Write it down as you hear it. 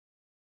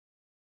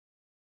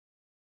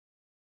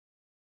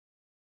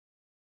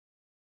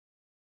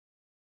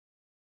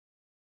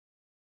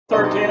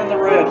13 in the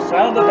red.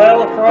 Sound the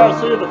battle cry,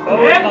 see the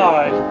foe at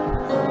night.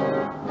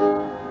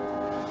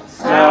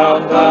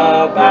 Sound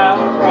the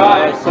battle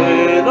cry,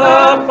 see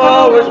the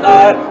foe is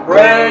nigh.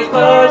 Raise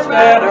the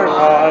standard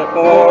high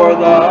for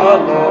the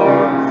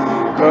Lord.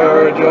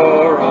 Gird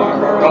your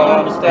armor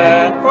on,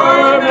 stand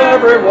firm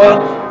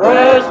everyone.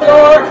 Rest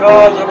your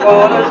cause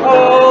upon His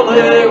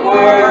holy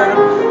word.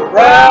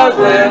 Rouse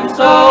them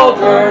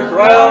soldiers,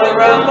 rally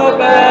round the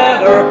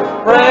banner.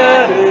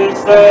 Ready,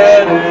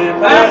 steady,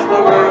 pass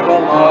the word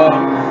along.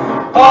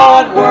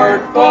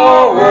 Onward,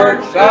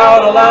 forward,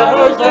 shout aloud,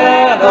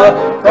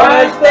 Hosanna.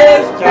 Christ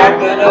is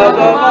captain of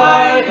the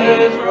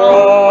mighty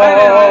throne.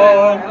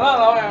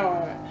 Wait.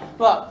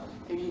 Look,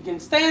 if you can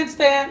stand,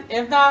 stand.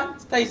 If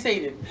not, stay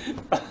seated.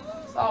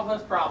 Solve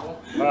this problem.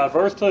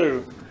 Verse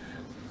 2.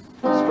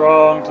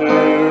 Strong to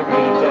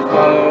meet the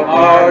foe,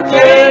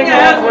 marching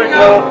as we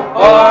go.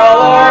 All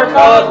our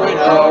cause we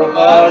know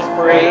must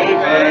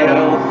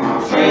prevail.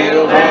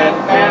 Shield and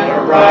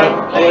banner bright,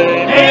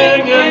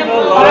 gleaming in the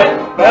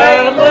light,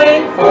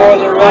 battling for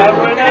the right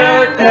we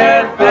ne'er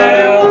can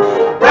fail.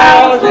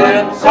 Rouse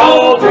in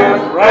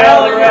soldiers,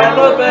 rally round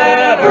the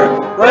banner.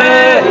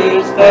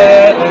 Ready,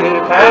 steady,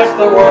 pass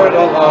the word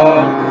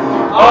along.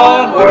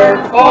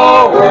 Onward,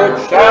 forward,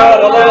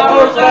 shout aloud,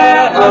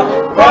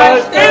 Hosanna.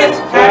 Christ is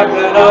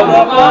captain of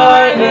the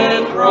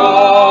mighty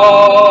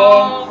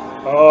throne.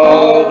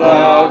 O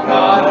thou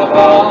God of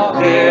all,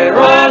 hear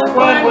us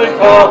when we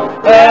call.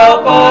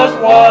 Help us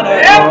one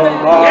and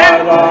all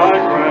by thy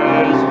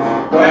grace.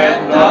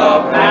 When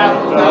the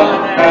battle's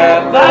done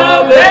and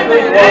the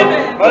victory won,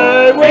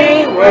 may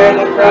we wear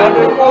the crown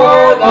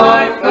before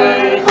thy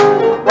face.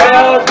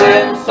 Rouse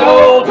in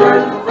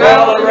soldiers,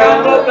 rally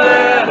round the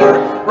banner.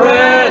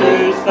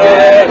 Ready,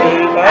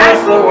 steady,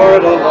 pass the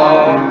word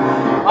along.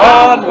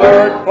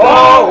 Onward,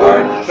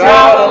 forward,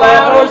 shout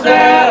aloud,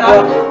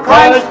 Hosanna.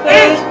 Christ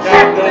is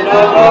captain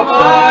of the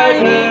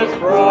mighty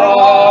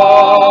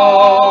throne.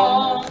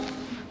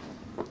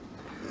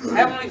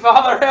 Heavenly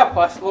Father, help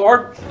us,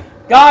 Lord.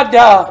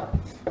 God,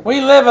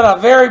 we live in a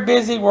very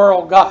busy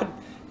world, God.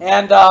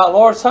 And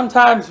Lord,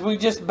 sometimes we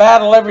just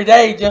battle every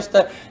day just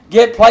to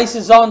get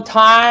places on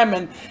time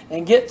and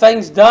get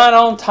things done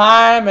on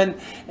time. And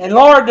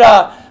Lord,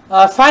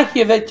 thank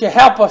you that you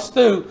help us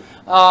through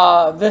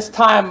this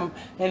time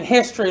in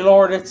history,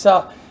 Lord. It's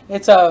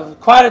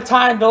quite a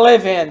time to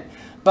live in.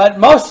 But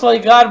mostly,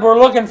 God, we're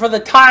looking for the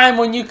time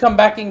when you come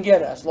back and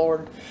get us,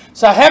 Lord.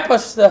 So help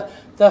us to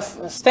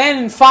stand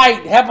and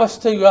fight. Help us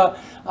to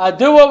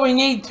do what we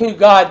need to,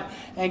 God.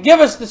 And give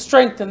us the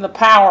strength and the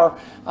power.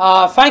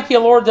 Thank you,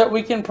 Lord, that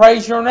we can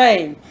praise your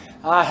name.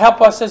 Help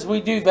us as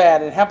we do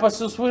that. And help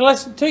us as we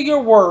listen to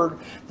your word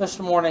this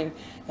morning.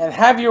 And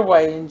have your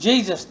way. In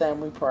Jesus' name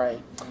we pray.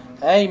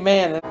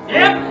 Amen.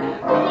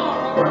 Yep. Come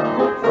on.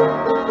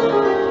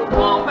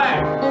 Come on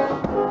back.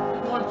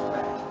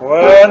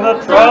 When the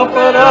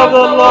trumpet of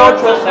the Lord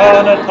shall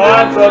sound and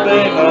time shall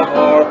be no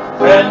more,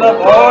 when the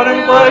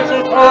morning breaks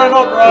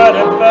eternal, bright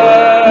and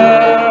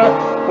fair,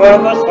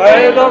 when the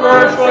slaves of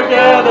earth shall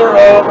gather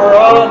over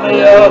on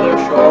the other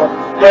shore,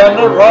 when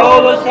the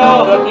roll is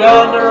called up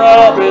yonder,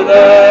 I'll be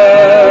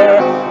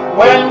there.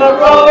 When the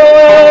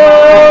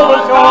roll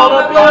is called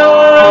up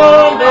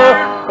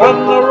yonder,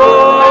 when the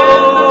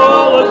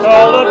roll is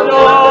called up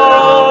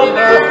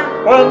yonder,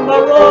 when the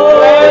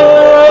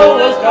roll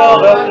is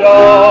called up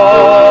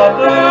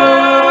yonder,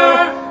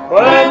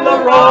 when the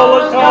roll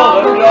is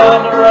called up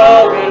yonder,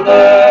 I'll be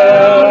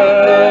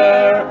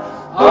there.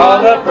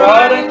 On that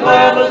bright and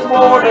cloudless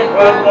morning,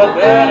 when the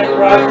dead in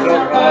Christ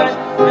shall rise,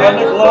 and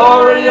the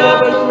glory of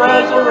His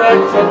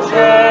resurrection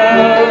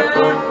share,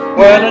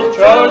 when His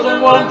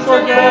chosen ones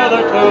shall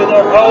gather to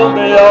their home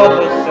beyond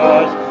the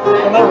skies,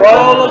 when the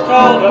roll is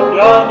called up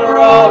yonder,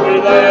 I'll be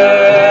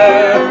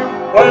there.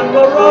 When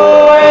the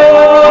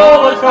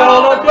roll is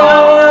called up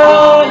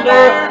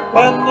yonder,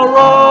 when the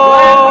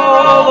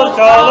roll is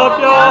called up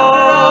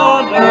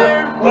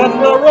yonder, when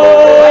the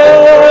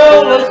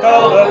roll is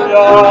called up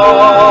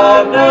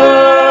yonder,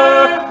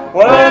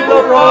 when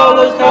the roll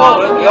is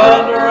called up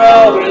yonder,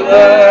 I'll be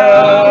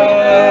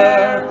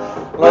there.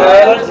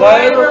 Let us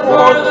labor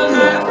for the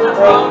Master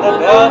from the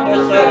dawn to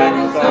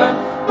setting sun.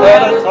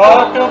 Let us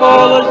talk of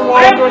all His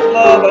wondrous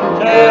love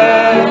and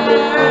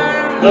care.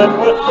 Then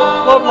when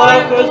all of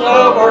life is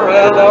over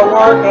and our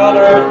work on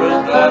earth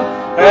is done,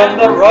 and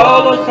the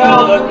roll is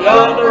called up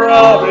yonder,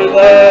 I'll be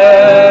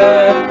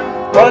there.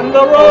 When the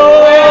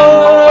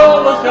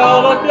roll is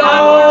called up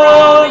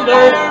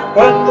yonder,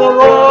 when the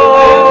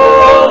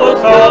roll is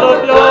called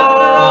up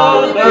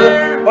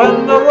yonder,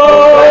 when the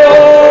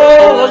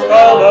roll is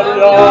called up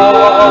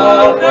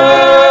yonder,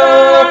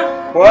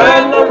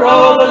 when the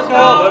roll is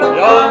called up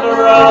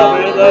yonder, I'll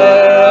be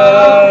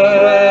there.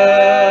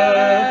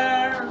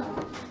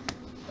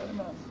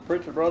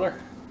 Preacher, brother.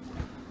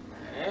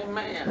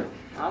 Amen.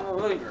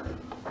 Hallelujah.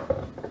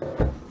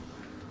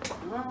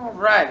 All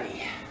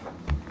righty.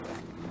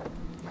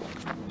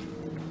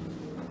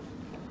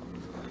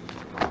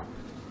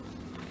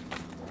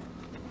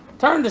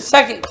 Turn to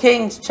 2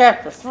 Kings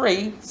chapter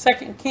 3.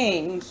 2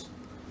 Kings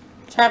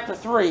chapter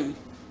 3.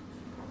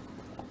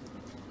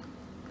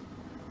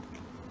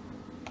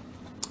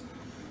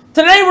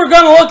 Today we're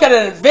going to look at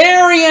a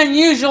very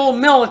unusual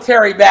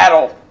military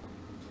battle.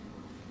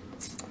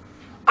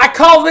 I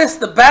call this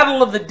the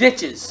Battle of the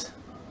Ditches.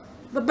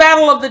 The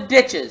Battle of the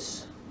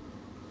Ditches.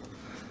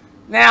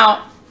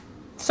 Now,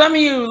 some of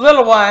you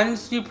little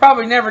ones, you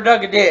probably never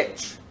dug a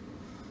ditch.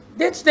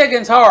 Ditch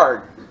digging's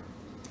hard.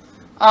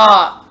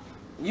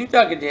 You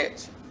dug a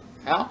ditch.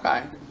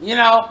 Okay. You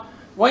know,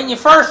 when you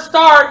first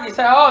start, you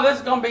say, oh, this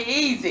is going to be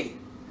easy.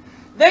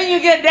 Then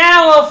you get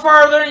down a little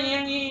further,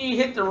 and you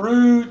hit the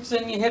roots,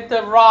 and you hit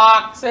the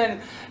rocks,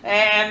 and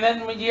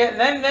then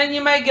then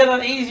you may get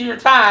an easier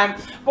time.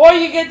 Boy,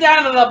 you get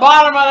down to the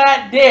bottom of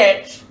that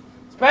ditch,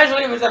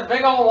 especially if it's a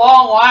big old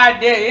long wide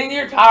ditch, and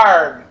you're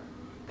tired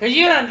because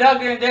you done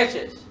dug in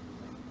ditches.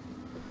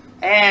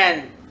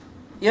 And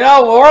you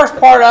know the worst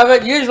part of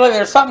it, usually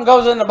there's something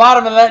goes in the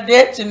bottom of that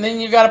ditch, and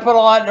then you got to put a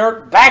lot of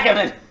dirt back in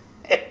it.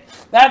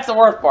 That's the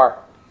worst part.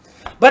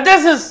 But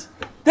this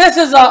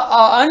is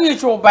an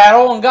unusual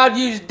battle, and God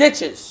used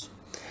ditches.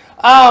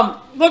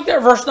 Look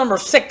at verse number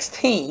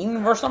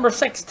 16. Verse number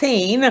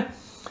 16.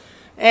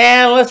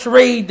 And let's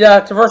read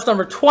to verse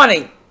number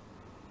 20.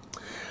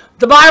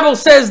 The Bible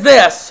says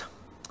this.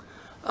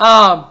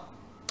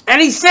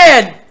 And he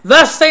said,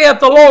 thus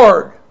saith the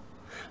Lord,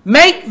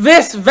 make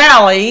this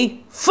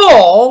valley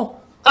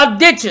full of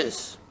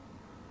ditches.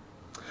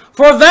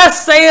 For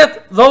thus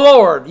saith the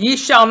Lord, ye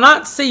shall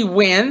not see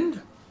wind,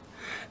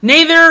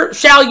 neither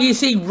shall ye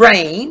see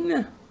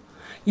rain,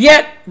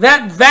 yet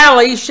that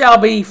valley shall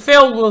be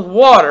filled with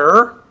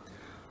water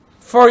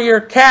for your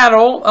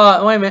cattle,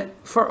 with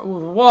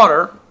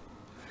water,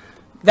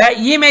 that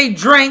ye may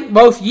drink,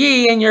 both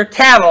ye and your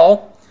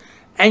cattle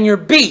and your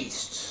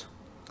beasts.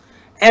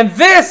 And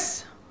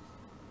this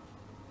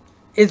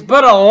is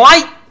but a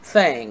light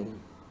thing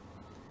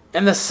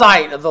in the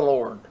sight of the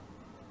Lord.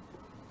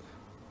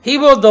 He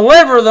will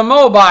deliver the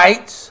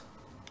Moabites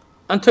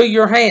unto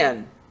your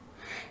hand.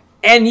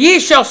 And ye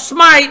shall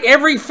smite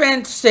every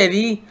fenced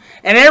city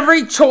and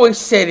every choice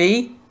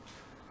city,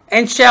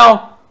 and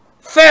shall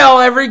fell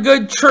every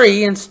good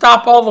tree, and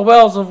stop all the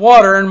wells of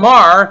water, and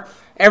mar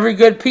every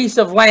good piece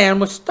of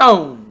land with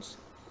stones.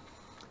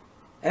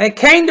 And it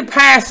came to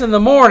pass in the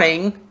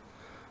morning,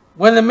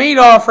 when the meat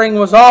offering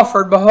was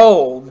offered,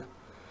 behold,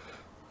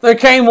 there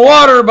came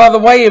water by the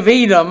way of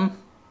Edom,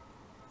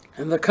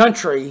 and the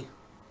country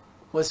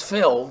was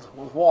filled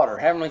with water.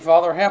 Heavenly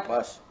Father, help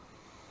us.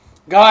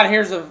 God,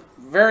 here's a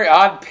very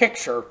odd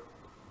picture.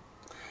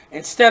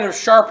 Instead of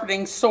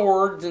sharpening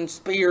swords and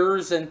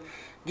spears and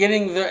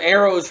getting the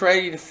arrows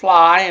ready to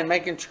fly and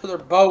making sure their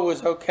bow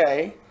is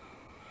okay,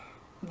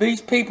 these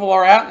people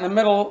are out in the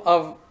middle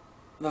of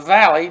the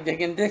valley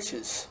digging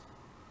ditches.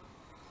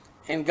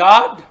 And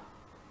God,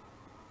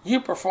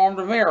 you performed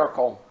a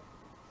miracle.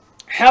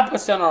 Help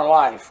us in our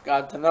life,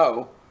 God, to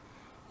know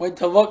when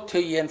to look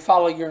to you and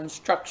follow your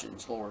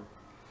instructions, Lord.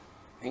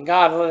 And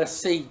God, let us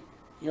see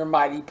your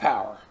mighty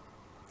power.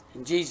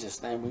 In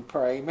Jesus' name we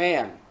pray,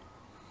 amen.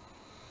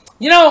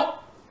 You know,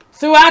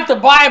 throughout the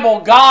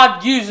Bible,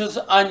 God uses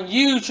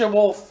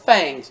unusual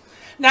things.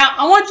 Now,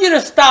 I want you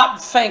to stop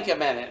and think a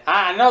minute.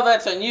 I know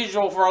that's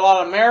unusual for a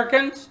lot of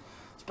Americans,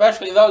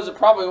 especially those that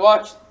probably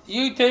watch the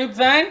YouTube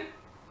thing.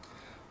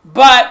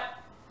 But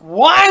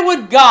why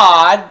would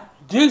God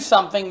do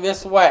something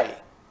this way?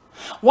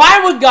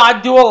 Why would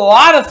God do a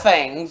lot of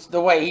things the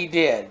way he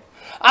did?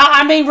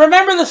 I mean,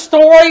 remember the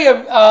story of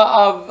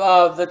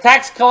the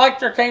tax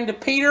collector came to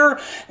Peter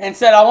and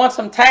said, I want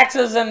some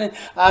taxes.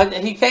 And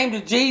he came to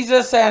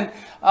Jesus and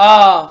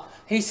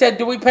he said,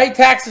 do we pay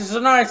taxes or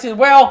not? He said,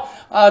 well,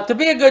 to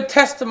be a good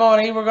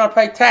testimony, we're going to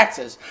pay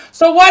taxes.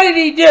 So what did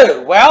he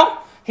do?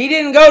 Well, he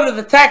didn't go to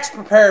the tax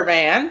preparer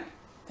man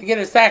to get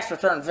his tax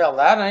return filled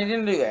out, and he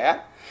didn't do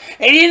that.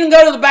 And he didn't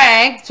go to the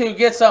bank to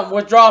get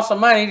withdraw some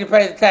money to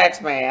pay the tax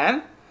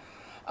man.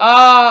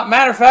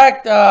 Matter of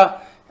fact,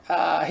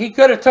 he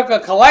could have took a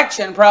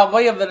collection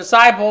probably of the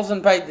disciples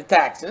and paid the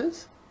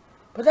taxes.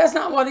 But that's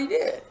not what he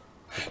did.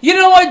 You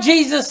know what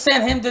Jesus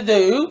sent him to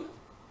do?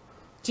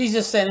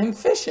 Jesus sent him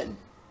fishing.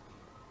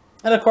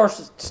 And of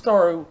course the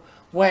story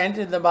went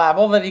in the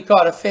Bible that he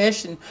caught a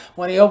fish, and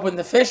when he opened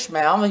the fish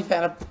mouth, he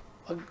found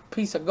a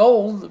piece of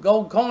gold, a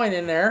gold coin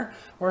in there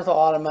worth a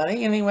lot of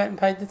money, and he went and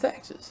paid the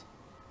taxes.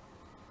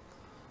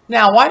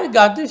 Now, why did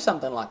God do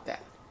something like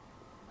that?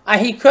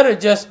 He could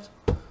have just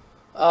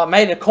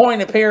made a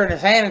coin appear in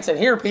his hand and said,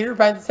 here, Peter,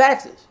 pay the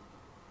taxes.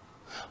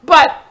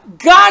 But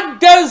God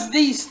does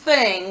these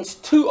things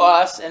to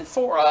us and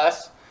for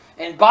us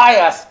and by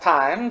us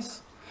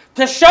times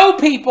to show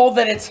people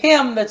that it's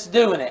him that's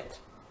doing it.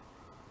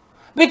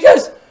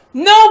 Because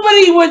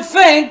nobody would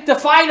think to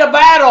fight a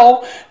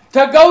battle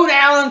to go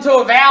down into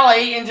a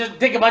valley and just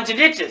dig a bunch of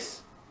ditches.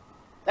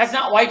 That's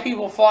not why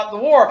people fought the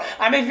war.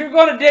 I mean, if you're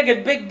going to dig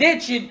a big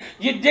ditch,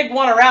 you'd dig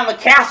one around the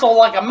castle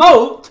like a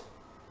moat.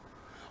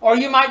 Or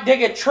you might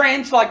dig a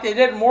trench like they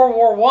did in World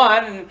War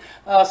I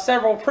and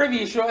several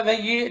previous years.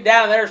 Then you get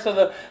down there so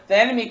the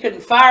enemy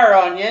couldn't fire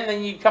on you, and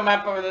then you'd come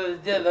up over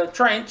the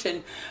trench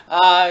and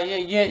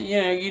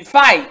you'd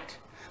fight.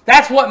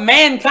 That's what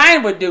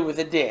mankind would do with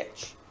a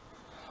ditch.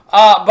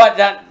 But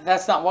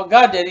that's not what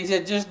God did. He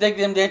said, just dig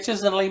them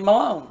ditches and leave them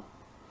alone.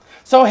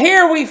 So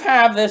here we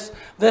have this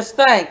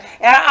thing.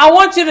 And I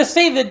want you to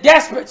see the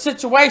desperate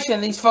situation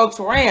these folks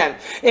were in.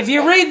 If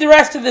you read the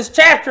rest of this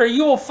chapter,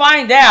 you will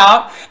find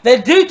out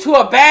that due to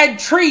a bad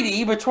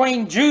treaty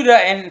between Judah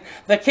and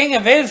the king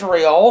of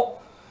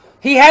Israel,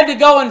 he had to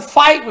go and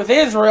fight with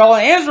Israel,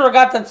 and Israel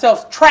got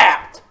themselves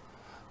trapped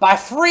by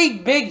 3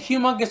 big,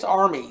 humongous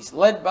armies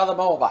led by the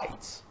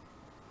Moabites.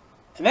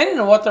 And they didn't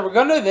know what they were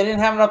going to do. They didn't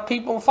have enough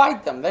people to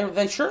fight them.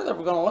 They sure they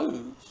were going to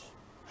lose.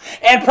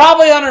 And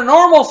probably under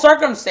normal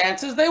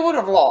circumstances, they would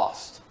have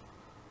lost.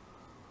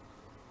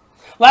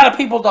 A lot of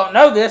people don't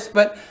know this,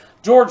 but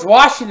George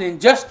Washington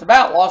just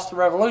about lost the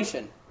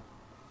Revolution.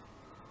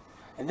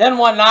 And then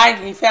one night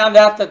he found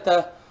out that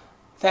the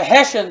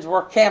Hessians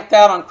were camped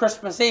out on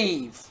Christmas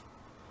Eve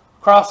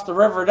across the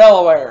River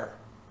Delaware.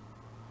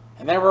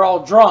 And they were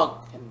all drunk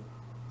and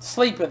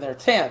asleep in their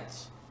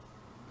tents.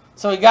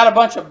 So he got a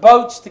bunch of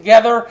boats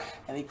together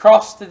and he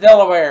crossed the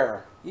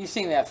Delaware. You've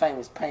seen that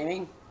famous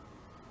painting.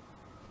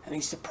 And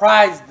he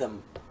surprised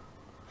them.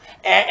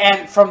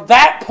 And from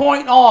that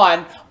point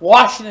on,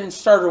 Washington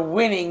started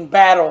winning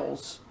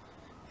battles.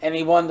 And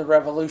he won the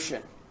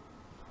Revolution.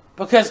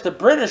 Because the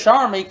British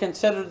Army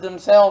considered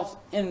themselves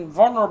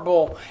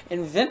invulnerable,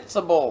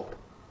 invincible,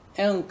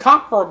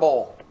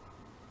 unconquerable.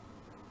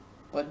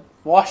 But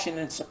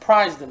Washington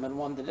surprised them and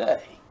won the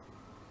day.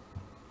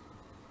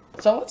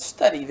 So let's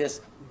study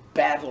this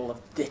battle of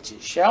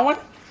ditches, shall we?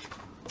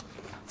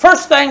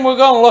 First thing we're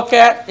going to look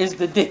at is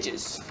the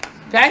ditches.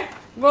 Okay?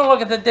 We're going to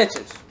look at the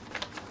ditches.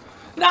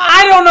 Now,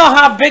 I don't know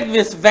how big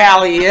this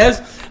valley is.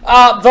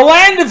 The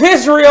land of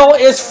Israel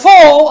is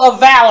full of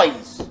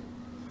valleys.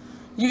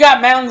 You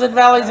got mountains and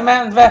valleys and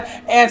mountains and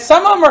valleys. And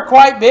some of them are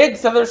quite big,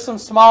 so there's some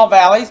small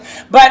valleys.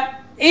 But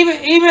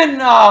even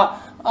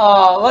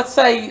let's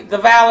say the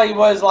valley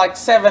was like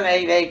 7,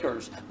 8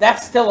 acres.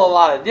 That's still a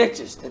lot of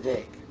ditches to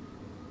dig.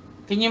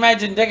 Can you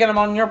imagine digging them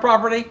on your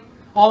property?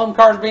 All them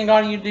cars being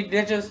gone, you dig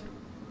ditches?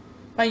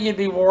 You'd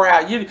be wore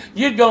out.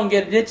 You'd go and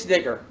get a ditch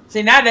digger.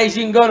 See, nowadays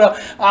you can go to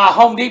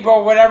Home Depot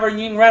or whatever, and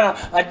you can rent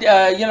one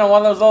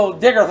of those little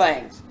digger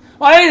things.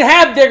 Well, they didn't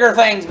have digger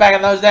things back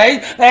in those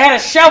days. They had a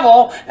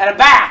shovel and a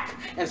back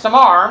and some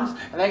arms,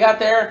 and they got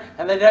there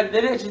and they dug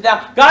the ditches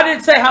down. God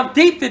didn't say how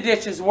deep the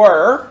ditches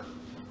were,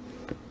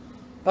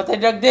 but they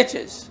dug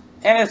ditches.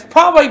 And it's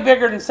probably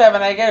bigger than 7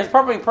 acres. It's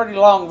probably a pretty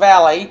long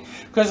valley.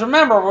 Because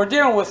remember, we're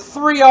dealing with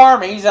 3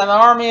 armies and the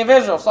army of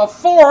Israel. So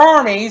 4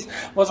 armies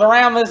was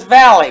around this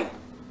valley.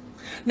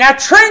 Now,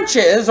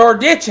 trenches or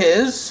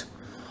ditches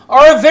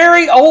are a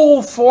very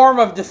old form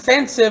of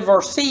defensive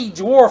or siege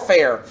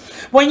warfare.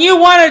 When you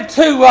wanted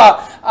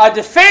to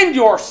defend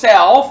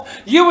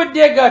yourself, you would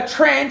dig a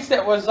trench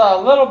that was a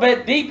little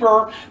bit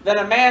deeper than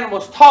a man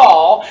was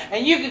tall,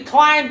 and you could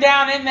climb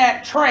down in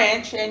that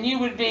trench, and you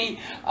would be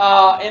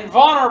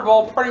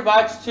invulnerable pretty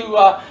much to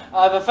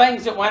the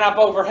things that went up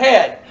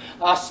overhead.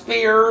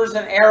 Spears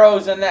and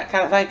arrows and that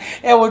kind of thing.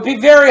 It would be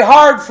very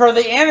hard for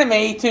the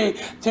enemy to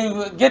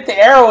get the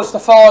arrows to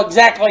fall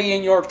exactly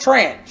in your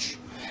trench.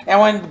 And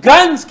when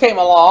guns came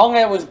along,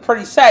 it was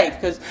pretty safe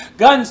because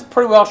guns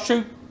pretty well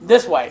shoot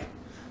this way.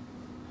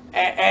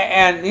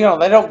 And you know,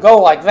 they don't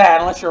go like that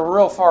unless you're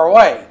real far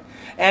away.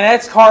 And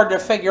it's hard to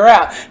figure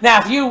out. Now,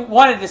 if you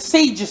wanted to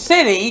siege a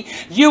city,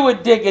 you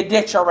would dig a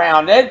ditch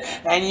around it,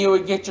 and you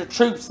would get your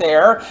troops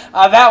there.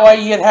 That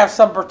way, you'd have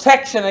some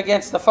protection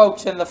against the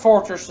folks in the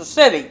fortress or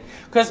city.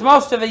 Because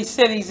most of these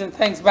cities and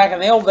things back in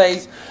the old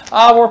days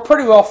were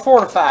pretty well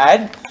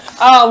fortified.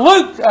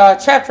 Luke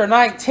chapter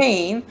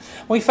 19,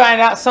 we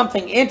find out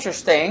something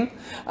interesting.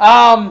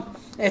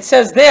 It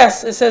says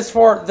this, it says,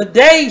 "For the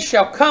day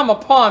shall come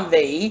upon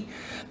thee,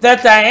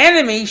 that thy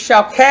enemy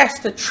shall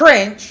cast a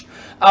trench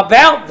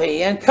about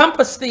thee, and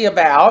compass thee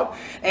about,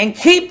 and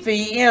keep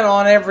thee in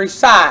on every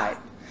side."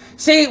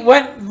 See,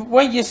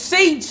 when you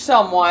siege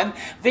someone,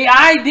 the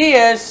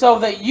idea is so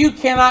that you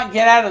cannot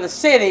get out of the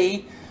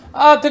city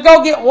to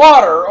go get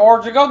water,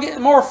 or to go get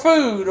more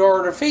food,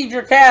 or to feed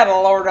your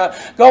cattle, or to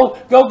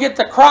go get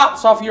the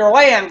crops off your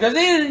land. Because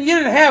you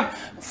didn't have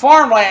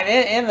farmland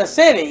in the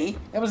city.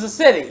 It was a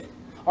city.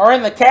 Or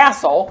in the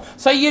castle.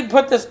 So you'd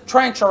put this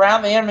trench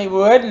around, the enemy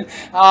would,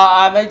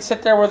 and they'd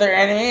sit there with their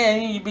enemy,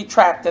 and you'd be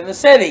trapped in the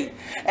city.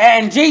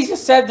 And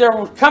Jesus said there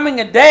was coming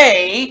a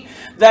day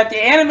that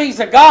the enemies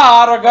of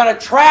God are going to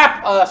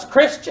trap us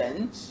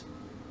Christians.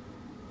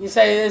 You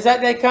say, is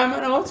that day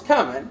coming? Oh, it's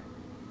coming.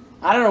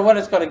 I don't know when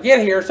it's going to get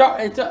here. So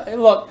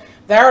look,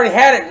 they already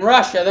had it in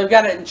Russia. They've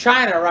got it in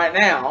China right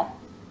now.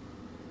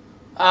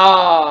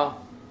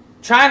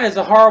 China is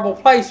a horrible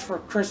place for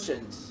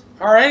Christians.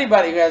 Or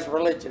anybody who has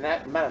religion,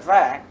 as a matter of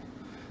fact.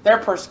 They're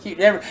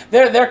persecuting.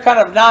 They're kind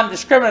of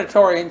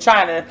non-discriminatory in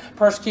China,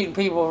 persecuting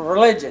people with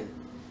religion.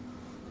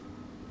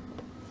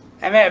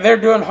 And they're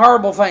doing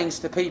horrible things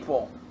to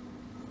people.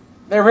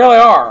 They really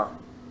are.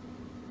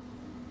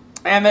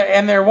 And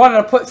they're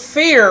wanting to put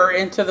fear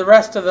into the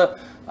rest of the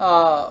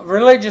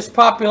religious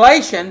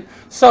population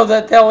so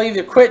that they'll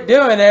either quit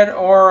doing it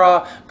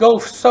or go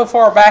so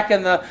far back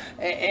in the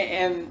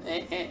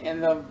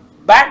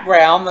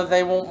background that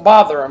they won't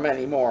bother them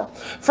anymore.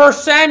 1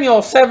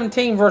 Samuel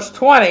 17 verse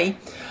 20.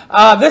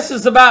 This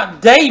is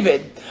about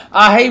David.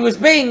 He was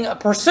being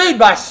pursued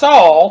by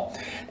Saul,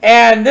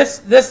 and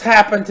this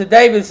happened to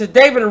David. It says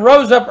David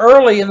arose up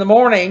early in the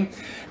morning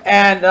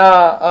and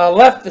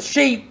left the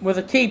sheep with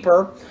a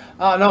keeper.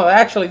 No,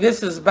 actually,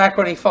 this is back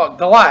when he fought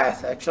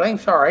Goliath, actually. I'm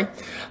sorry.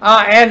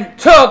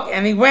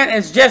 And he went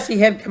as Jesse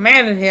had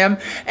commanded him,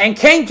 and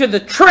came to the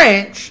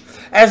trench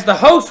as the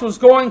host was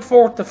going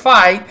forth to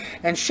fight,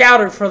 and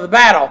shouted for the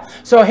battle.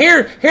 So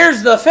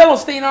here's the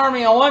Philistine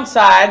army on one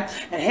side,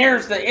 and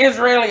here's the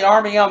Israeli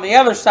army on the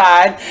other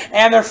side,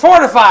 and they're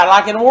fortified.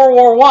 Like in World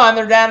War I,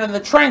 they're down in the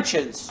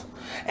trenches.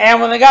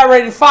 And when they got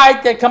ready to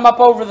fight, they'd come up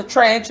over the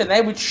trench, and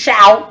they would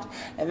shout,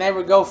 and they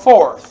would go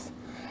forth.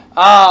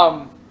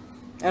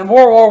 In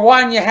World War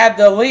I, you had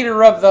the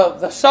leader of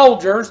the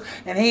soldiers,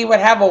 and he would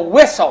have a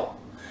whistle.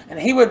 And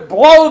he would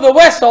blow the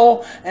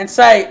whistle and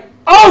say,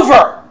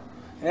 "Over!"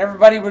 And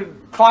everybody would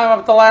climb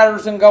up the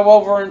ladders and go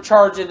over and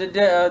charge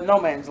into no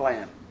man's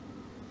land.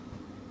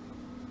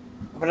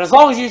 But as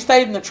long as you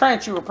stayed in the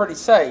trench, you were pretty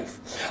safe.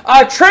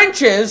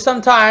 Trenches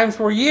sometimes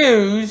were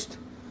used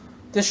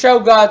to show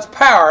God's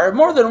power.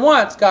 More than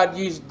once, God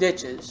used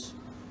ditches.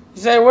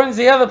 You say, when's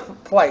the other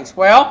place?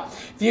 Well,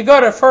 if you go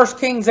to 1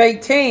 Kings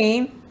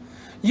 18,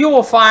 you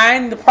will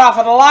find the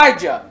prophet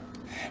Elijah.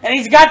 And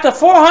he's got the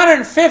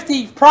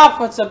 450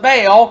 prophets of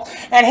Baal,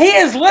 and he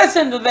has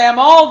listened to them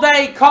all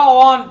day call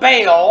on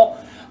Baal.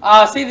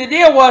 See, the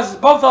deal was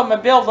both of them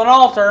had built an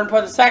altar and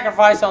put a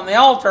sacrifice on the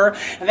altar,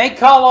 and they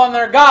call on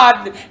their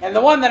God, and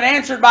the one that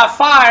answered by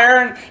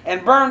fire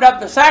and burned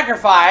up the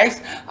sacrifice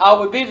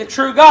would be the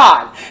true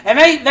God. And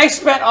they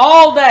spent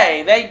all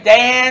day. They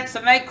danced,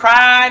 and they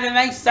cried, and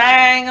they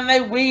sang, and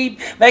they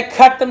wept. They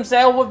cut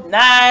themselves with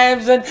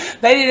knives, and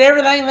they did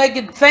everything they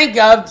could think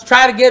of to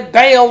try to get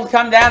Baal to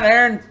come down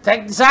there and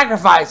take the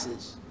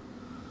sacrifices.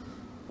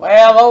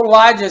 Well, old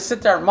Elijah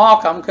sit there and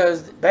mock them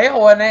because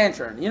Baal wasn't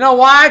answering. You know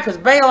why? Because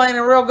Baal ain't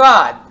a real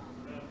God.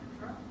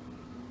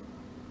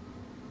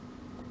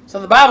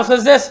 So the Bible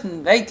says this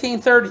in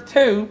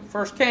 1832,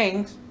 1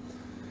 Kings.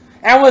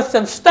 And with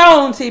some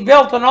stones he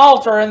built an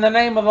altar in the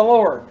name of the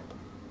Lord.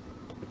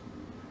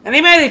 And he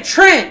made a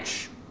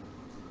trench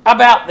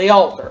about the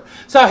altar.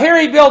 So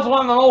here he builds one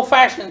of the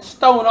old-fashioned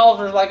stone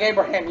altars like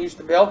Abraham used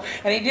to build.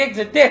 And he digs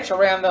a ditch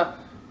around the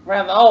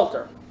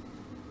altar.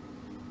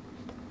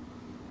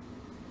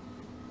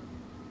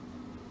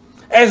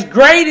 As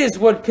great as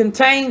would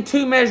contain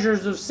 2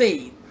 measures of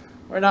seed.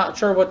 We're not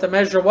sure what the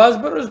measure was,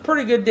 but it was a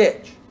pretty good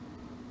ditch.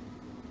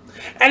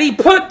 And he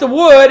put the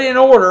wood in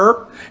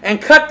order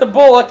and cut the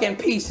bullock in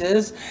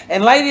pieces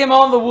and laid him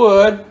on the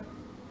wood.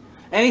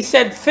 And he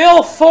said,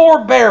 fill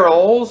 4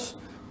 barrels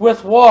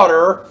with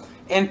water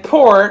and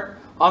pour it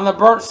on the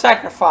burnt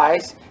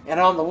sacrifice and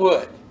on the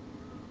wood.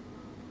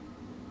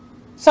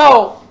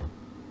 So,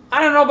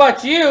 I don't know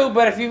about you,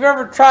 but if you've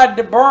ever tried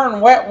to burn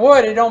wet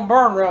wood, it don't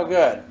burn real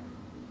good.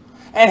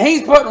 And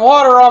he's putting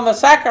water on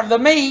the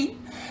meat,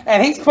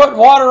 and he's putting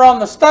water on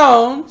the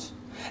stones.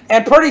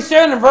 And pretty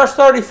soon in verse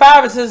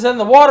 35 it says, and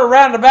the water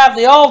round about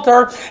the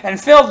altar and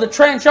filled the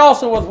trench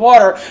also with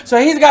water. So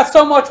he's got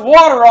so much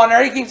water on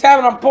there, he keeps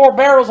having them pour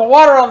barrels of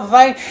water on the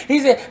thing.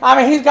 He's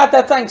got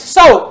that thing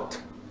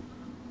soaked.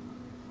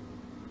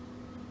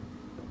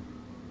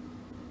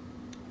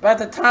 About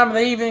the time of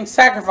the evening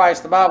sacrifice,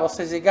 the Bible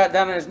says he got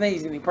down on his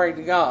knees and he prayed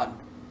to God.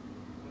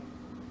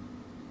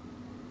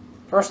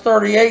 Verse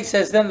 38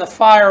 says, then the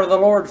fire of the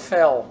Lord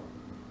fell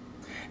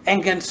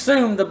and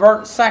consumed the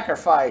burnt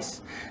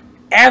sacrifice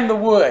and the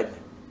wood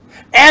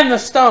and the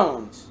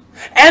stones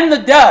and the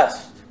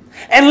dust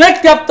and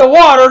licked up the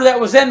water that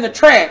was in the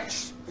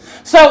trench.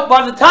 So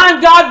by the time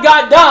God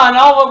got done,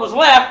 all that was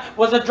left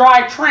was a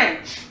dry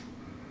trench.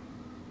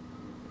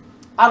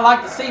 I'd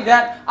like to see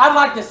that. I'd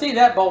like to see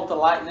that bolt of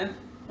lightning,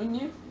 wouldn't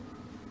you?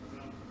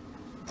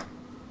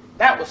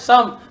 That was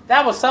some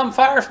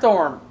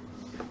firestorm.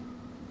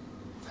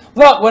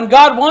 Look, when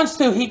God wants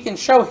to, he can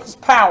show his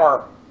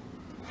power.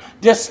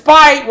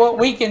 Despite what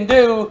we can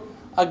do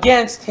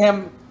against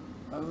him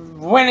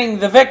winning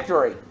the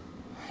victory.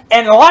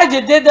 And Elijah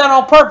did that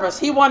on purpose.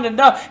 He wanted to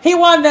know. He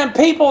wanted them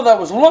people that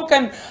was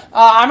looking.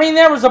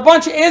 There was a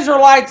bunch of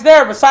Israelites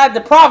there beside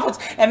the prophets,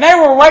 and they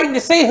were waiting to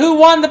see who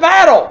won the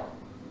battle.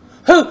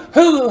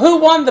 Who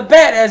won the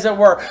bet, as it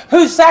were.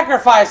 Whose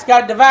sacrifice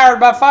got devoured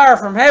by fire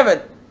from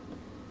heaven.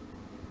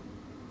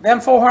 Them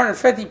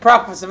 450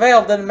 prophets of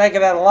Baal didn't make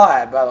it out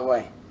alive, by the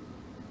way.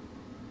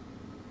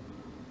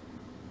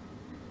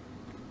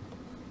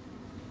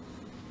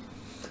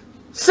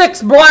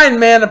 Six blind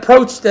men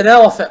approached an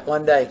elephant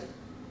one day.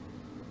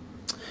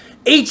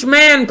 Each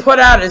man put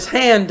out his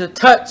hand to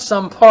touch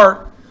some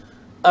part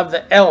of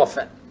the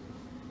elephant.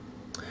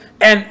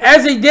 And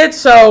as he did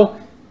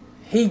so,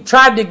 he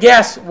tried to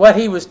guess what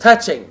he was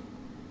touching.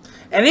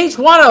 And each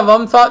one of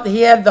them thought that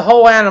he had the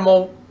whole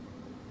animal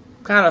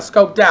kind of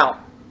scoped out.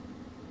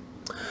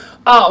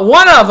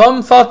 One of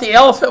them thought the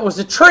elephant was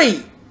a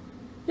tree.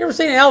 You ever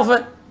seen an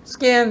elephant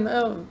skin?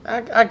 Oh,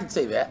 I can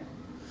see that.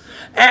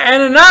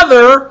 And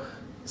another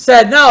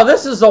said, no,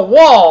 this is a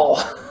wall.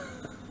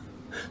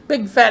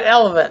 Big fat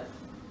elephant.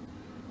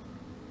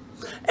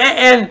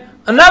 And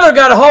another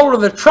got a hold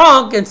of the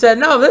trunk and said,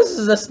 no, this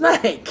is a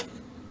snake.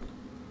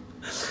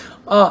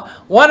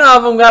 One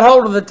of them got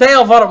hold of the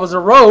tail, thought it was a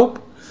rope.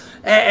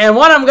 And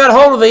one of them got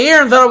hold of the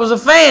ear and thought it was a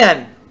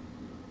fan.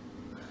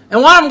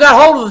 And one of them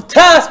got hold of the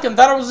tusk and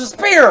thought it was a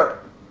spear.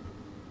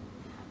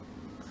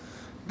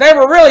 They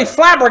were really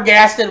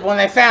flabbergasted when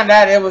they found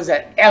out it was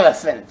an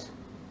elephant.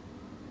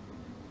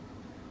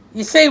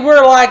 You see,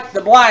 we're like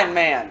the blind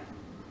man.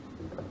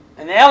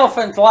 And the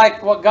elephant's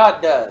like what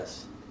God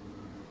does.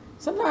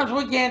 Sometimes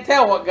we can't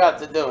tell what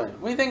God's doing.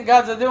 We think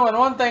God's doing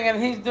one thing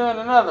and He's doing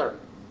another.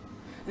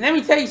 And let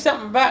me tell you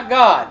something about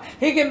God.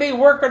 He can be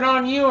working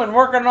on you and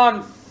working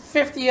on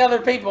 50 other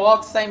people all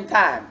at the same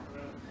time.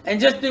 And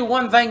just do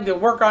one thing to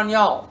work on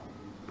y'all.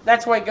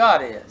 That's the way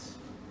God is.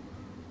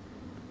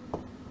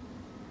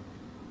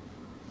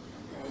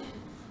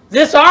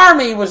 This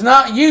army was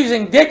not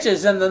using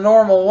ditches in the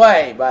normal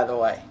way, by the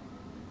way.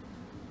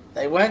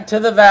 They went to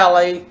the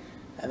valley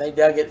and they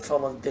dug it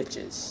full of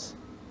ditches.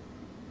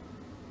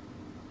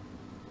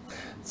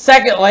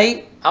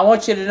 Secondly, I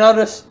want you to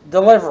notice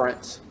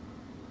deliverance.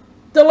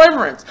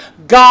 Deliverance.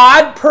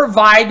 God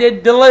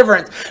provided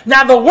deliverance.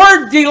 Now the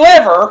word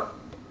deliver,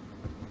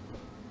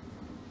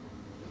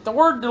 if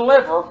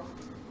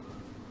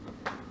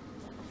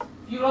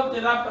you looked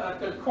it up in a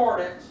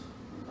concordance,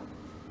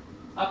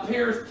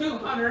 appears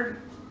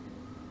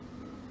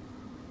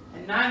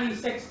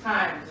 296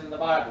 times in the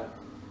Bible.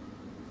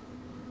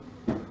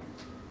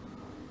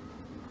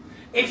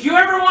 If you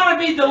ever want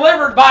to be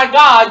delivered by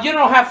God, you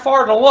don't have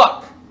far to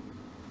look.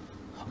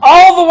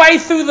 All the way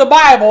through the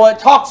Bible, it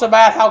talks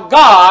about how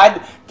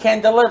God can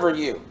deliver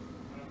you.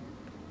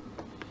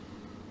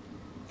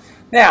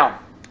 Now,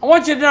 I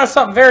want you to know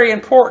something very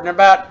important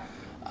about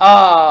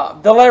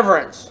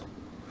deliverance.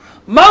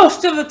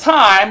 Most of the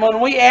time, when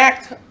we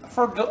ask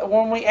for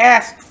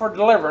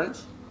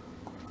deliverance,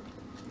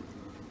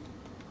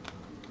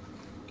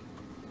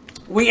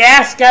 we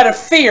ask out of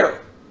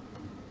fear.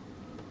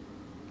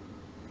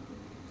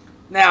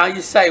 Now,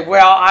 you say,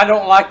 well, I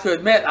don't like to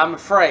admit I'm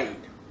afraid.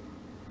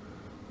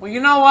 Well, you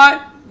know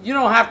what? You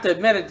don't have to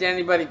admit it to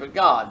anybody but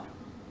God.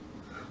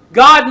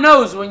 God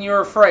knows when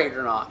you're afraid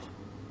or not.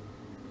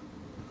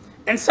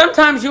 And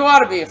sometimes you ought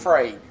to be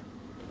afraid.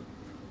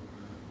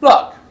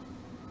 Look,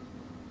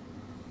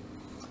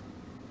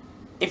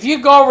 if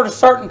you go over to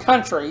certain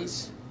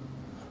countries,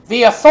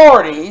 the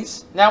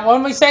authorities, now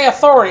when we say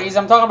authorities,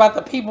 I'm talking about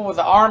the people with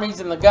the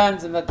armies and the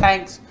guns and the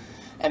tanks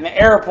and the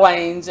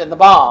airplanes and the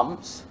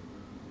bombs.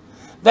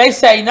 They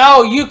say,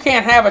 no, you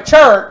can't have a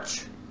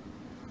church.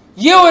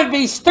 You would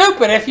be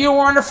stupid if you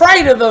weren't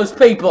afraid of those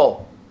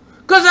people.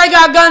 Because they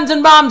got guns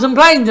and bombs and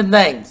planes and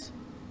things.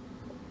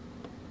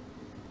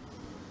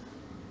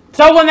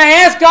 So when they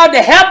asked God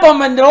to help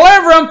them and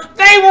deliver them,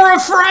 they were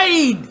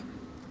afraid.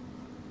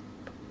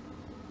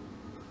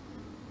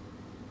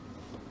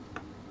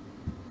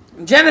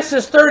 In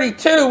Genesis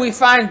 32, we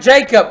find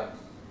Jacob.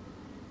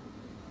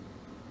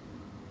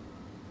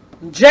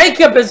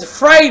 Jacob is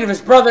afraid of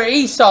his brother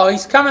Esau.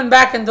 He's coming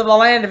back into the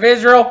land of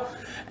Israel,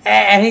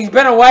 and he's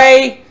been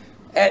away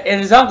at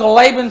his uncle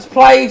Laban's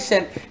place,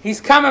 and he's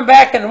coming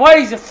back, and what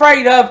he's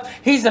afraid of,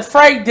 he's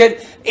afraid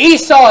that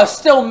Esau is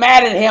still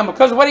mad at him,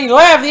 because when he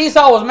left,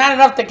 Esau was mad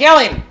enough to kill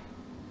him.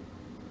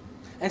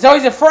 And so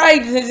he's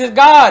afraid. He says,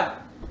 God,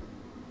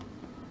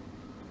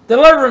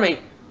 deliver me.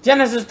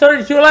 Genesis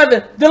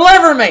 32:11,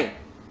 deliver me.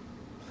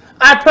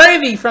 I pray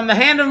thee from the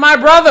hand of my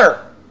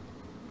brother,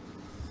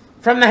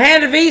 from the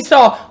hand of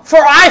Esau,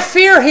 for I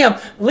fear him.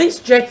 At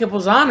least Jacob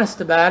was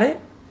honest about it.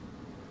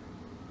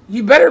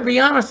 You better be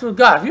honest with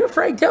God. If you're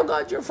afraid, tell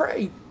God you're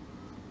afraid.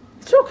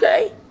 It's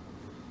okay.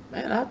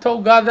 Man, I've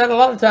told God that a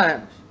lot of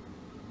times.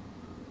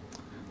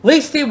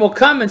 Least he will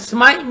come and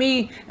smite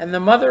me and the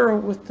mother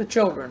with the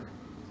children.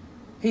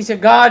 He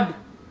said, God,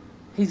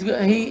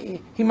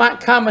 he might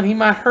come and he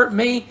might hurt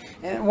me,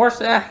 and worse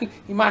than that,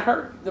 he might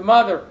hurt the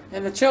mother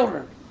and the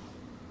children.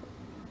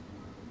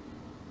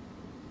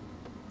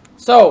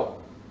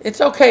 So,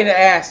 it's okay to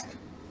ask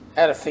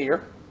out of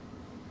fear.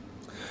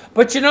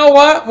 But you know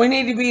what? We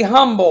need to be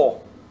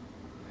humble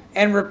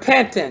and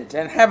repentant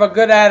and have a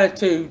good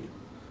attitude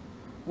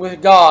with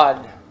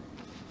God.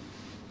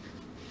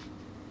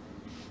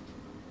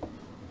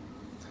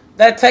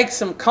 That takes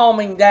some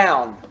calming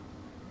down.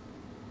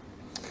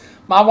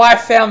 My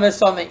wife found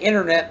this on the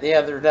internet the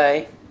other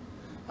day.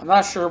 I'm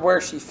not sure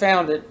where she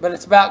found it, but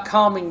it's about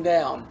calming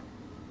down.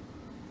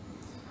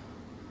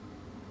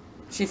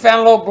 She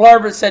found a little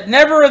blurb that said,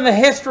 never in the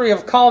history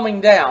of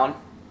calming down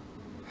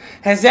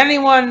has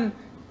anyone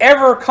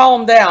ever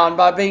calmed down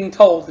by being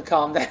told to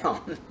calm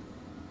down.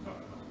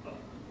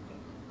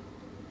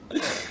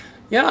 You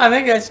know, I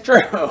think that's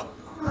true.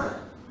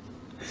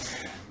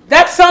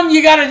 That's something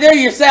you got to do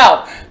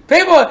yourself.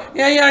 People,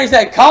 you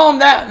say, calm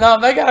down. No,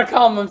 they got to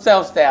calm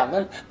themselves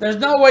down. There's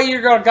no way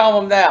you're going to calm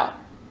them down.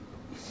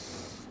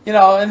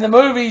 In the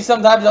movies,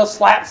 sometimes they'll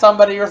slap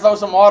somebody or throw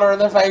some water in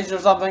their face or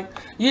something.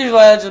 Usually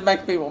that just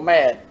makes people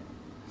mad.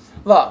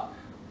 Look,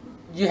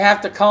 you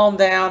have to calm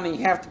down and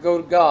you have to go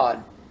to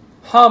God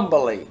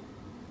humbly.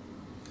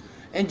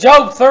 In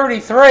Job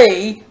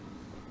 33,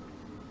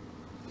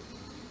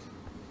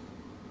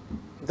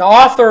 the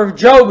author of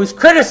Job is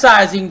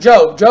criticizing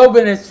Job. Job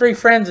and his 3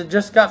 friends had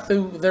just got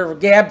through their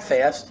gab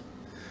fest.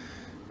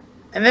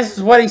 And this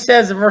is what he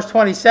says in verse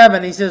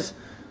 27. He says,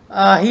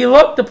 he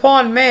looked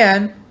upon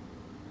men,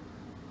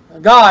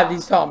 God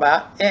he's talking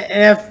about,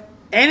 and if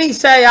any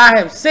say, I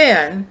have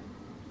sinned,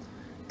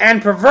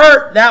 and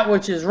pervert that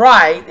which is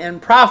right,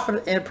 and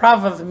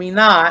profiteth me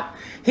not,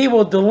 he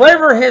will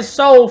deliver his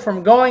soul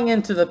from going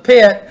into the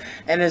pit,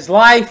 and his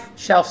life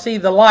shall see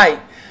the light.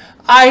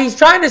 He's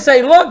trying to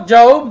say, look,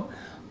 Job,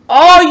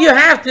 all you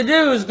have to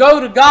do is go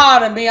to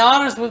God and be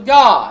honest with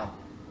God.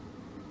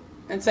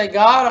 And say,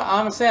 God,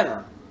 I'm a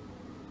sinner.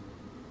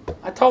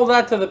 I told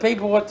that to the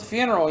people at the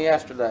funeral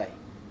yesterday.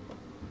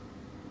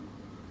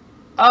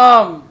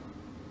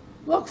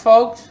 Look,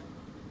 folks,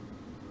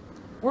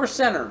 we're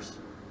sinners.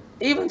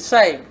 Even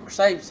saved, we're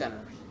saved sinners.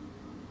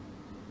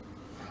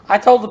 I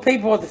told the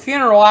people at the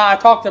funeral, I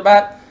talked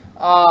about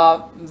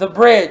the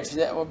bridge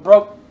that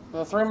broke,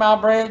 the 3-mile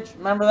bridge,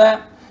 remember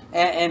that?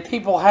 And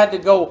people had to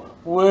go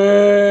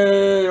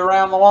way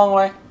around the long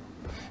way.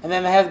 And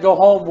then they had to go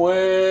home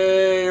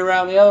way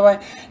around the other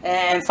way.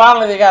 And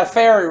finally they got a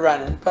ferry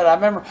running. But I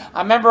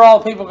remember all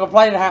the people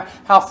complaining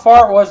how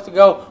far it was to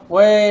go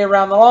way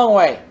around the long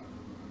way.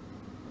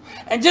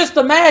 And just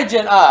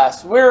imagine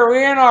us. We're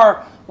in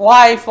our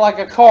life like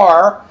a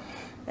car.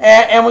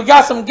 And we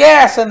got some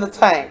gas in the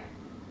tank.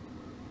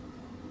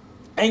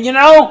 And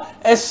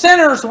as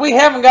sinners, we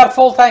haven't got a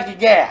full tank of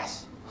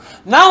gas.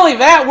 Not only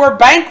that, we're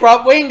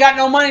bankrupt. We ain't got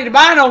no money to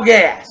buy no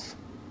gas.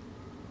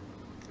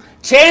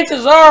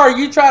 Chances are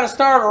you try to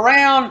start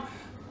around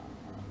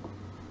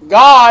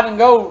God and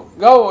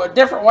go a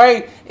different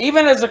way.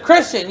 Even as a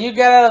Christian, you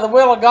get out of the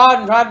will of God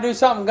and try to do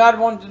something God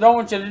don't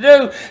want you to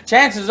do.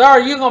 Chances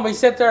are you're going to be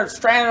sitting there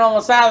stranded on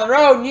the side of the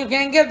road and you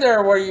can't get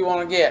there where you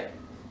want to get.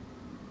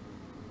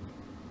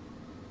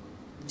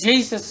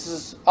 Jesus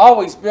is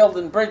always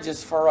building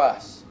bridges for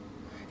us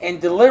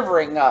and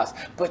delivering us.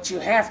 But you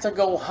have to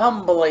go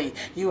humbly.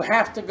 You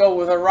have to go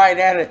with the right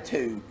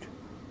attitude.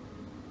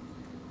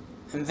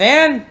 And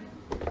then,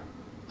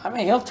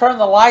 he'll turn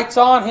the lights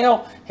on.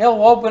 He'll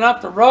open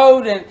up the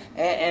road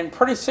and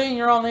pretty soon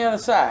you're on the other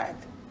side.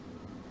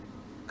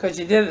 Because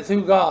you did it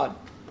through God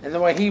and the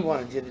way He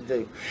wanted you to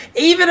do.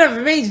 Even if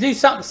it means do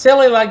something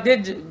silly like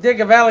dig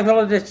a valley full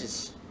of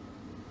ditches.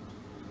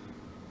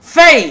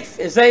 Faith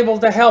is able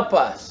to help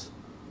us.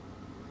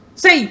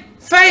 See,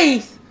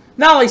 faith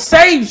not only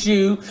saves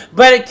you,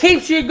 but it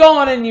keeps you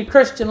going in your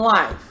Christian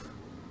life.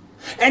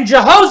 And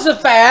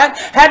Jehoshaphat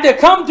had to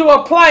come to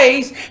a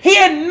place, he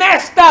had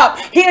messed up.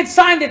 He had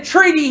signed a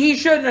treaty he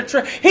shouldn't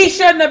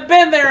have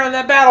been there in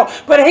that battle.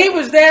 But he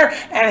was there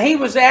and he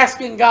was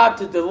asking God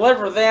to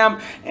deliver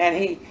them.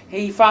 And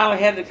he finally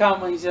had to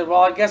come and he said,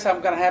 well, I guess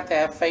I'm going to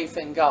have faith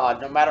in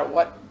God no matter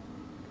what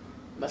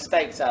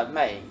mistakes I've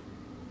made.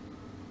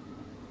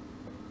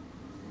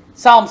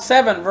 Psalm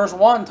 7 verse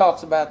 1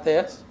 talks about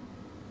this.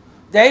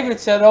 David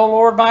said, O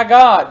Lord my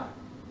God,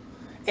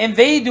 in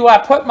Thee do I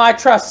put my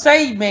trust.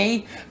 Save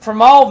me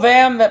from all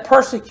them that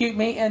persecute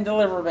me and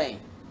deliver me.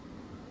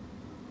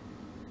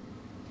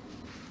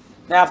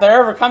 Now, if there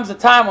ever comes a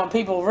time when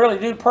people really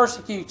do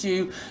persecute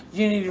you,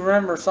 you need to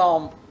remember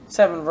Psalm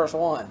 7 verse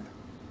 1.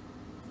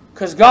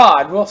 Because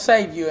God will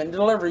save you and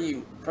deliver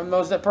you from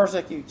those that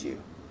persecute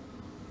you.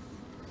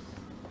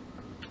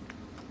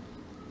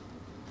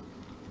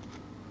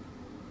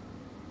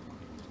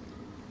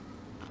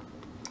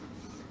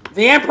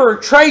 The Emperor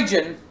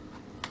Trajan,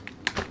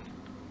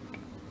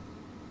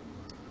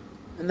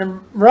 in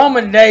the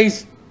Roman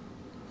days,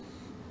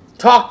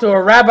 talked to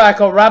a rabbi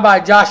called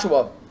Rabbi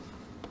Joshua.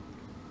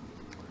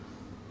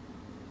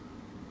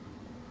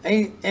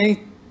 And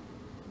he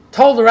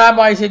told the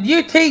rabbi, he said,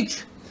 you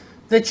teach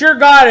that your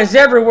God is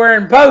everywhere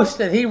and boast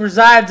that He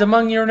resides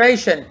among your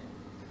nation.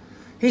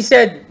 He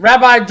said,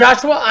 Rabbi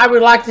Joshua, I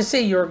would like to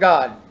see your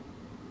God.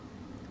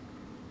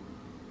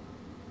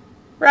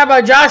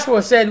 Rabbi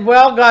Joshua said,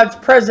 well, God's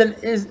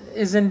presence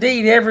is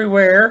indeed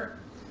everywhere,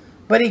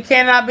 but He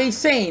cannot be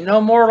seen.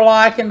 No mortal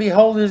eye can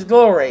behold His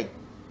glory.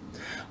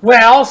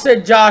 Well,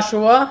 said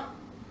Joshua,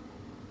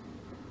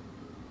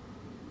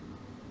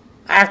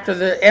 after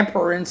the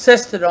emperor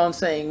insisted on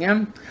seeing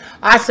Him,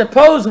 I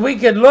suppose we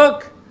could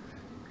look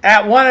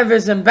at one of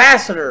His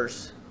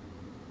ambassadors.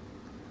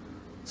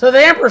 So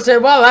the emperor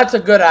said, well, that's a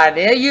good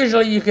idea.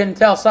 Usually you can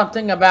tell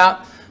something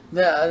about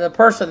the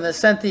person that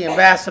sent the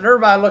ambassador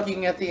by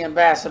looking at the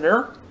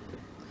ambassador.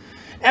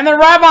 And the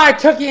rabbi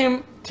took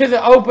him to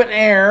the open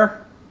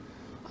air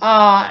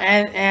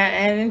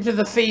and into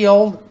the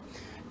field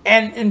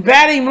and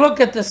bade him look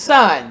at the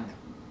sun.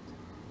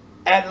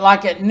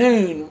 at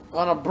noon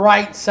on a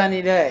bright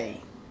sunny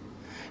day.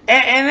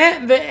 And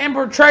then the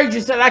Emperor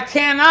Trajan said, I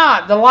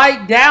cannot. The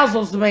light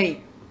dazzles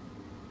me.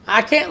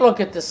 I can't look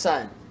at the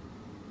sun.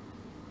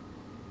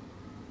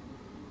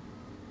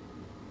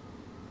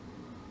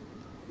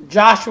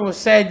 Joshua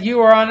said,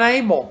 you are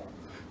unable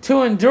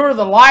to endure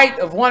the light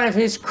of one of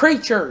his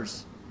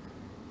creatures.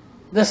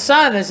 The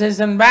sun is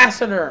his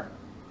ambassador.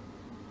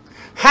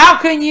 How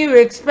can you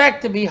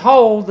expect to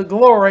behold the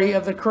glory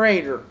of the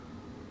Creator?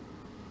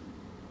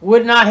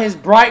 Would not his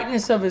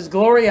brightness of his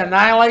glory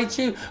annihilate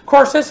you? Of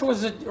course, this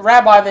was a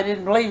rabbi that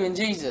didn't believe in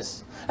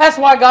Jesus. That's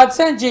why God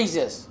sent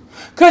Jesus.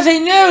 Because he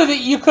knew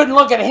that you couldn't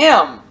look at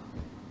him.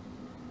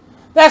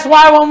 That's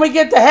why when we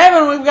get to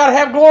heaven, we've got to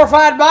have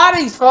glorified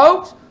bodies,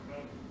 folks.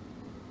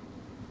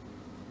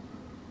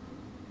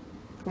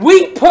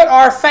 We put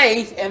our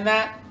faith in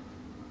that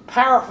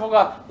powerful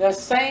God. The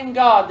same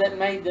God that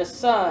made the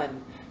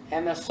sun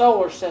and the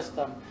solar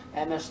system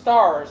and the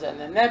stars and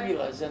the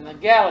nebulas and the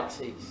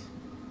galaxies.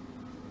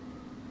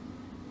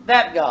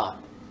 That God.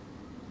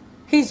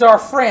 He's our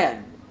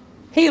friend.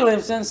 He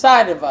lives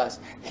inside of us.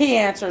 He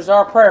answers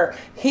our prayer.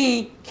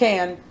 He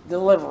can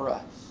deliver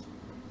us.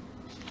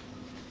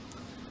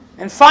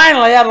 And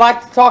finally, I'd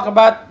like to talk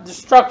about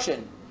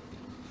destruction.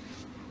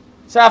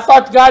 So I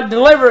thought God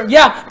delivered him.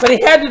 Yeah, but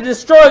he had to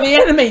destroy the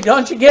enemy.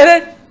 Don't you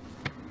get it?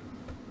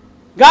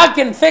 God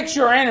can fix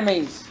your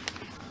enemies.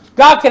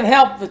 God can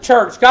help the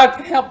church. God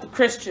can help the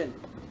Christian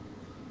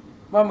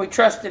when we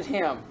trust in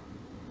him.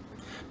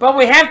 But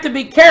we have to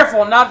be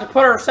careful not to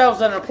put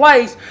ourselves in a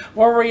place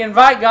where we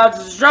invite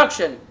God's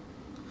destruction.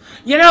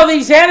 You know,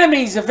 these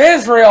enemies of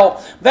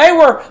Israel, they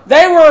were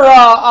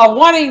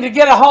wanting to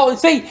get a hold.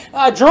 See,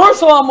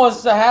 Jerusalem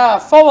was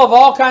full of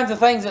all kinds of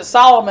things that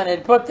Solomon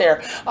had put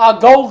there. A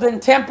golden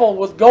temple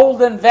with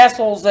golden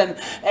vessels and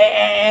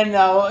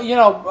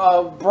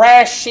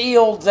brass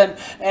shields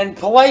and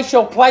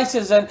palatial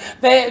places. And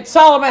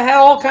Solomon had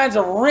all kinds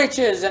of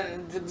riches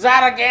and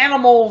exotic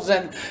animals.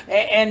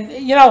 And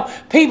you know,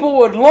 people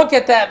would look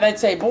at that and they'd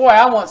say, boy,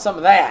 I want some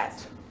of that.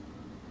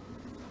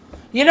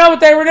 You know what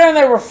they were doing?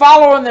 They were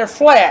following their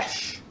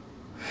flesh.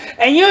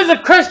 And you as a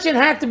Christian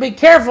have to be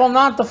careful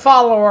not to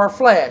follow our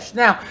flesh.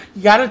 Now,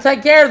 you got to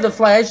take care of the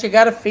flesh. You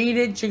got to feed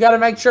it. You got to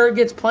make sure it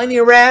gets plenty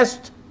of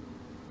rest.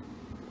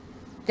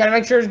 You got to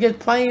make sure it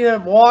gets plenty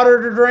of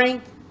water to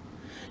drink.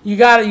 You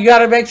got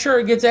to make sure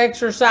it gets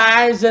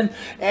exercise and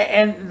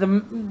the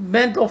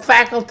mental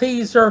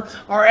faculties are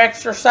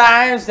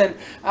exercised. And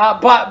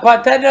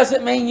but that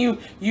doesn't mean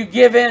you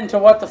give in to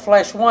what the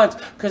flesh wants,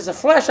 because the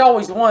flesh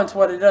always wants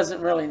what it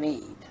doesn't really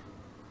need.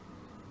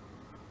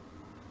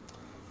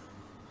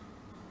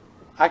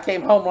 I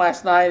came home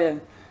last night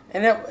and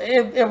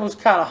it was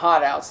kind of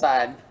hot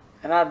outside,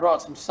 and I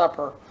brought some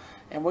supper.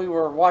 And we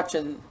were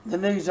watching the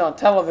news on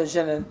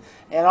television,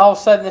 and all of a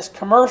sudden this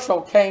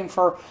commercial came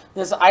for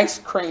this ice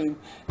cream.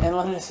 And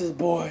Linda says,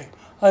 boy,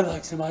 I'd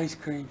like some ice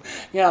cream.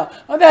 You know,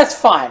 well, that's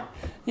fine.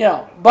 You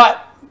know,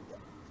 but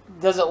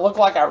does it look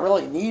like I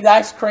really need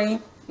ice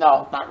cream?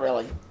 No, not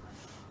really. And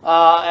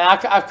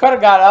I could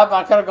have got up and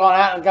I could have gone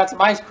out and got some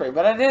ice cream,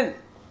 but I didn't.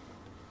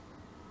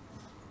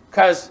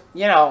 Because,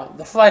 you know,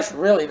 the flesh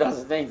really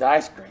doesn't need the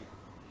ice cream.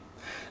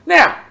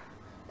 Now,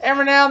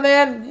 every now and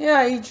then,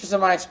 yeah, eat you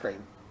some ice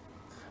cream.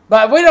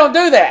 But we don't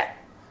do that.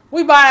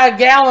 We buy a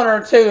gallon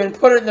or two and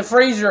put it in the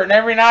freezer, and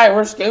every night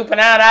we're scooping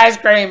out ice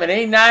cream and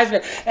eating ice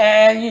cream.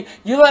 And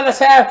you let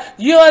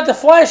the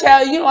flesh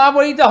have, you know, I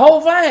would eat the whole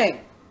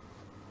thing.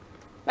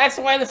 That's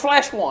the way the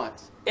flesh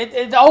wants.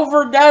 It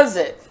overdoes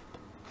it.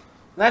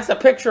 And that's a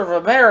picture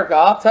of America,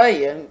 I'll tell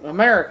you,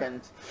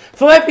 Americans.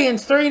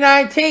 Philippians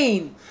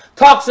 3:19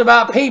 talks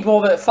about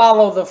people that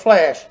follow the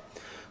flesh,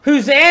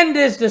 whose end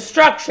is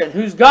destruction,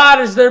 whose God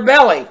is their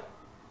belly,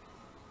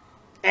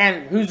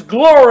 and whose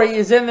glory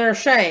is in their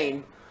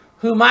shame,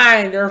 who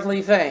mind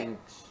earthly things.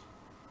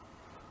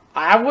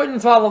 I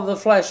wouldn't follow the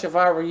flesh if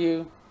I were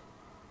you.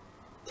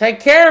 Take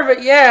care of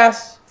it,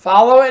 yes.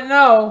 Follow it,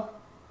 no.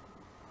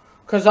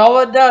 Because all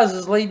it does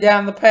is lead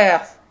down the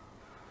path.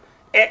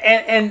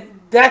 And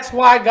that's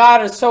why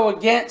God is so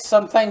against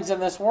some things in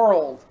this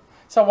world.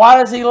 So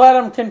why does he let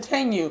them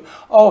continue?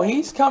 Oh,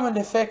 he's coming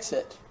to fix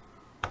it.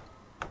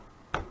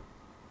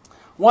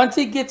 Once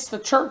he gets the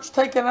church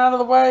taken out of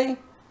the way,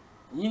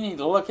 you need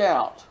to look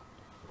out.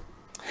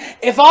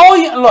 If all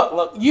you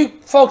look, you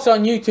folks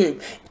on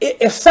YouTube,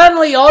 if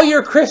suddenly all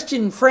your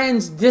Christian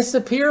friends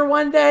disappear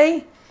one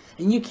day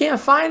and you can't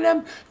find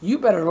them, you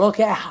better look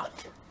out,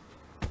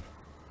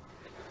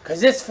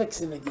 because it's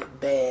fixing to get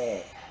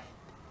bad.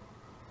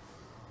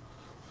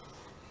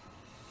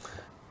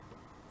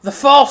 The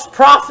false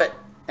prophet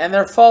and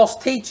their false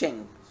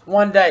teachings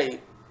one day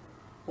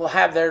will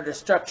have their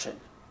destruction.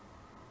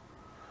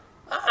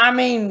 I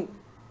mean,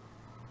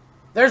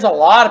 there's a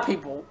lot of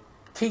people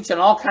teaching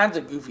all kinds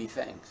of goofy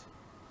things.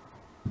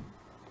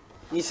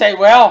 You say,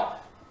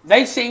 well,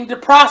 They seem to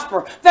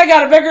prosper. They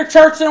got a bigger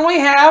church than we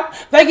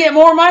have. They get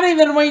more money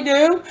than we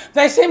do.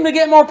 They seem to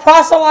get more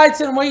proselytes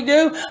than we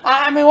do.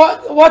 I mean,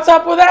 what's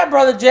up with that,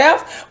 Brother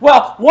Jeff?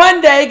 Well,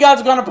 one day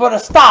God's going to put a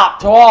stop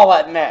to all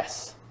that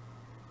mess.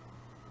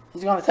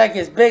 He's going to take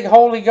his big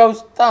Holy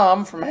Ghost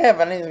thumb from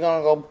heaven and he's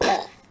going to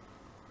go...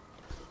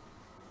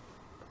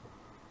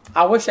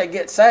 I wish I'd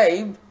get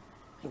saved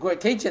and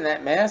quit teaching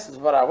that mess is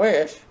what I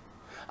wish.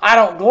 I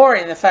don't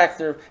glory in the fact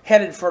they're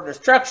headed for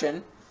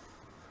destruction.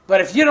 But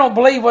if you don't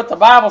believe what the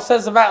Bible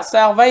says about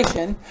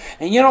salvation,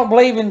 and you don't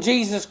believe in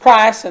Jesus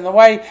Christ and the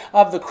way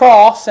of the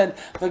cross and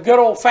the good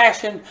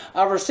old-fashioned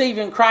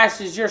receiving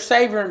Christ as your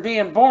Savior and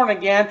being born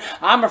again,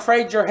 I'm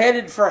afraid you're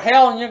headed for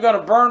hell and you're going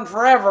to burn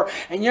forever.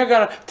 And you're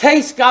going to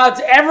taste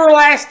God's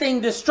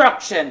everlasting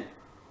destruction.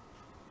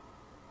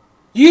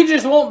 You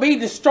just won't be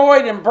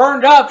destroyed and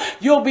burned up.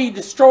 You'll be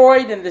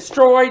destroyed and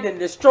destroyed and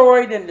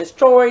destroyed and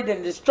destroyed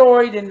and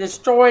destroyed and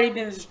destroyed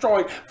and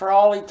destroyed for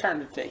all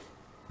eternity.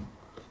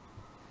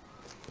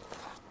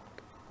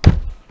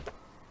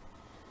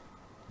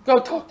 Go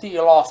talk to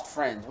your lost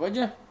friends, would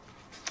you?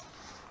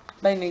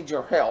 They need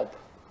your help.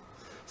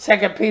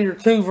 2 Peter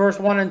 2, verse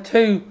 1 and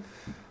 2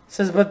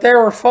 says, "But there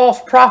were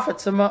false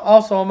prophets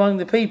also among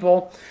the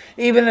people,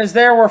 even as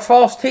there were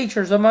false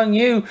teachers among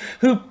you,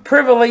 who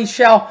privily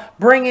shall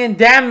bring in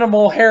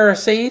damnable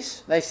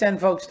heresies." They send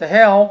folks to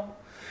hell.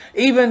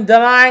 "Even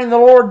denying the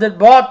Lord that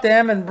bought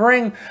them, and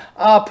bring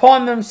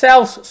upon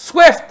themselves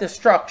swift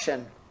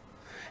destruction.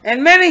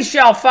 And many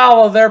shall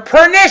follow their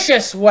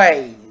pernicious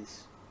ways."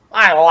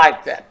 I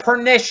like that.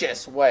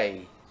 Pernicious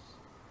ways.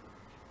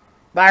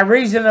 "By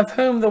reason of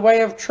whom the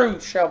way of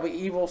truth shall be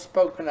evil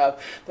spoken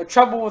of." The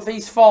trouble with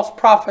these false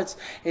prophets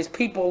is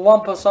people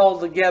lump us all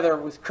together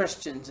with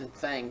Christians and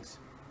things.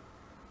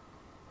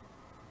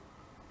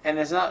 And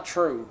it's not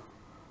true.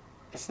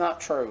 It's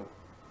not true.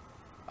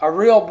 A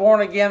real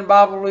born-again,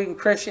 Bible-reading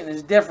Christian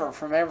is different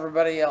from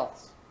everybody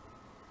else.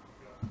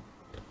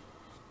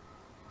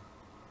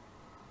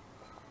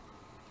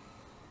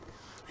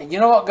 And you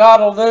know what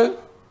God will do?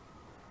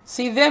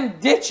 See, them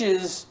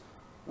ditches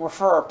were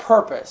for a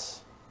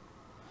purpose.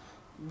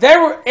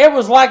 It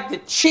was like the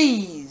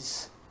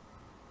cheese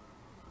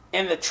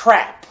in the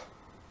trap.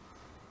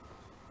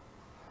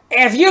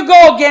 And if you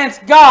go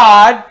against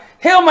God,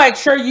 He'll make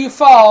sure you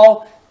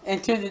fall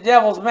into the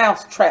devil's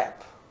mouth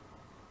trap.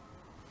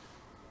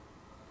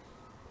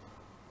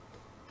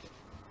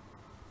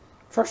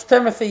 First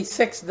Timothy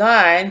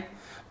 6:9,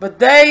 "But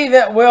they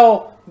that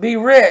will be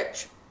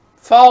rich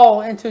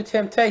fall into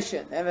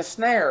temptation and a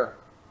snare,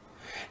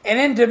 and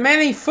into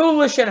many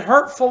foolish and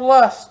hurtful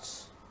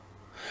lusts,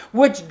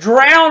 which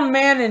drown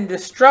men in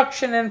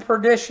destruction and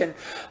perdition."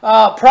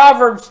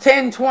 Proverbs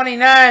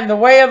 10:29, "The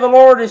way of the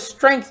Lord is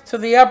strength to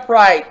the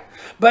upright,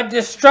 but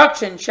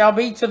destruction shall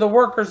be to the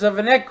workers of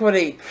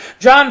iniquity."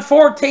 John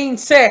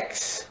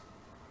 14:6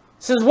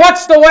 says,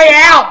 "What's the way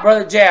out,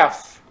 Brother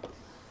Jeff?"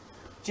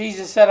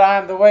 Jesus said, "I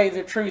am the way,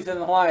 the truth,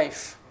 and the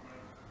life.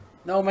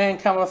 No man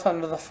cometh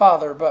unto the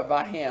Father but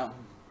by Him."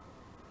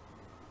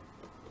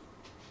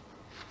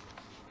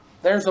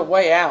 There's a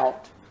way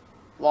out,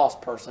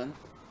 lost person.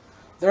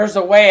 There's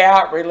a way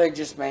out,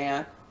 religious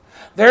man.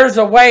 There's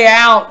a way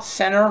out,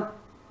 sinner.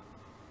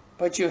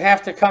 But you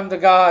have to come to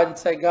God and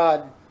say,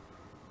 "God,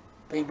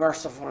 be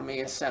merciful to me,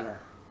 a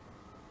sinner.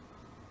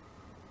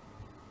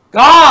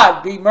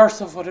 God, be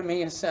merciful to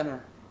me, a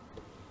sinner."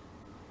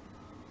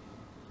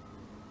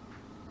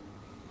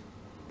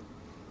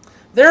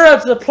 There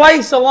is a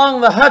place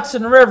along the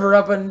Hudson River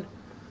up in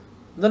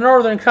the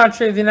northern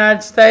country of the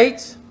United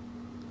States,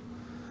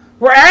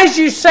 where as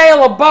you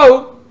sail a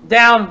boat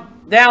down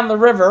the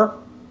river,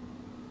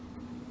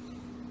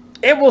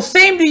 it will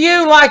seem to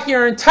you like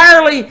you're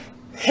entirely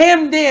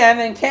hemmed in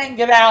and can't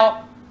get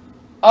out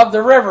of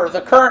the river.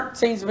 The current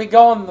seems to be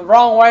going the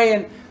wrong way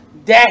and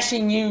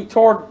dashing you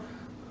toward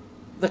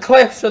the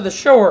cliffs or the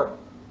shore.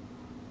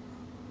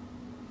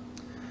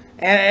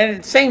 And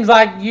it seems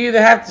like you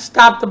either have to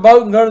stop the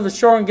boat and go to the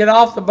shore and get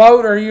off the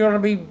boat, or you're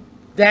going to be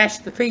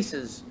dashed to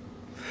pieces.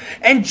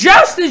 And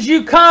just as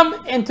you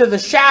come into the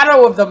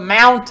shadow of the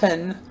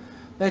mountain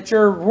that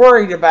you're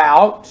worried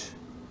about,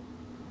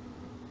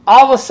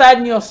 all of a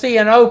sudden you'll see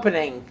an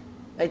opening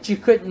that you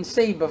couldn't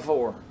see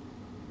before.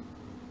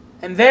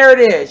 And there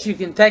it is. You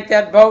can take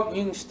that boat and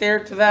you can steer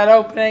it to that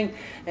opening,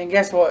 and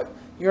guess what?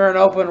 You're in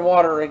open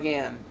water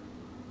again.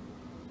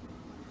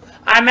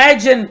 I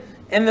imagine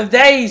in the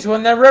days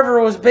when the river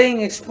was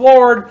being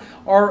explored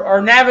or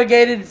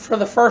navigated for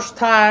the first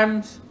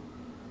times,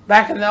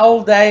 back in the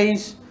old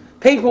days,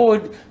 people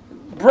would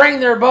bring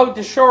their boat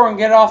to shore and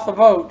get off the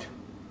boat.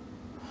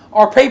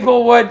 Or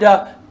people would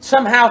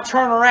somehow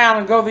turn around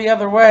and go the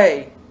other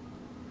way.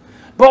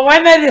 But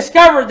when they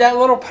discovered that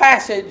little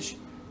passage,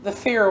 the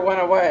fear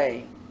went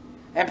away.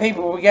 And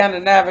people began to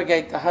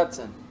navigate the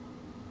Hudson.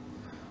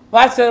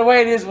 Well, that's the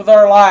way it is with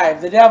our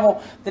life. The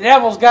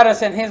devil's got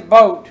us in his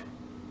boat.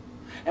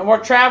 And we're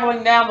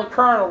traveling down the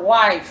current of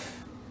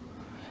life.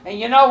 And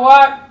you know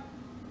what?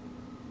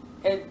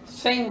 It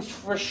seems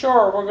for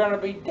sure we're going to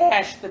be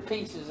dashed to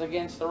pieces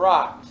against the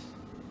rocks.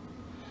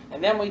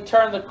 And then we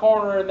turn the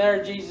corner, and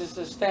there Jesus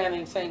is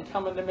standing, saying,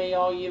 "Come unto me,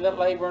 all ye that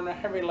labor and are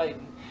heavy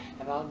laden,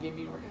 and I'll give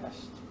you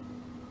rest.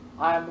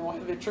 I am the way,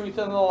 the truth,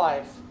 and the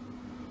life.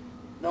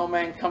 No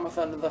man cometh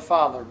unto the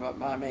Father but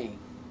by me."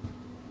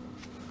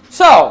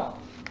 So,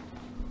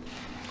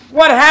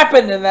 what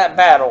happened in that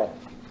battle?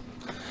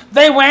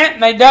 They went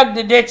and they dug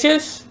the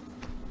ditches.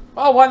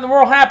 Oh, what in the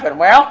world happened?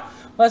 Well,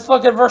 let's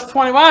look at verse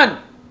 21.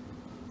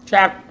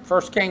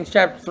 1 Kings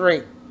chapter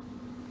 3.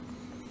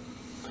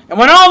 "And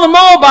when all the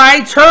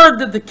Moabites heard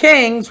that the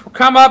kings were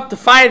come up to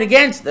fight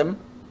against them,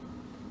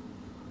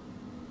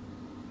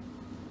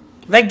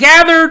 they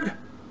gathered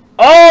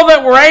all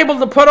that were able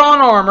to put on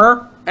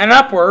armor and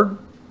upward,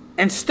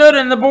 and stood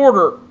in the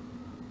border.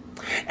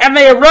 And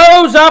they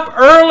arose up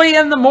early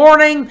in the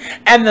morning,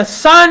 and the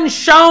sun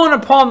shone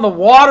upon the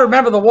water."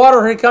 Remember, the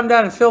water had come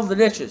down and filled the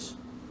ditches.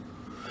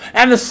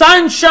 "And the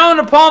sun shone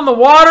upon the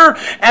water,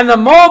 and the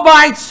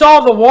Moabites saw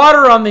the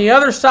water on the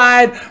other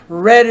side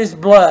red as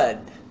blood."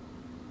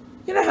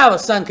 You know how the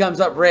sun comes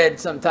up red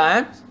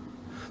sometimes.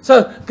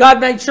 So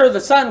God made sure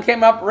the sun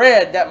came up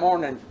red that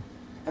morning.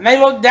 And they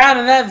looked down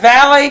in that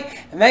valley,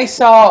 and they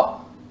saw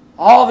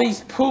all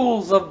these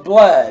pools of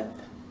blood.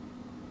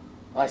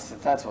 At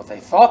least that's what they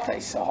thought they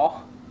saw.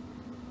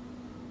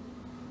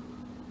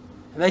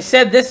 And they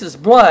said, "This is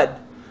blood.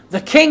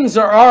 The kings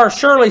are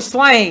surely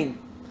slain,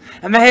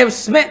 and they have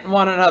smitten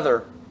one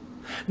another.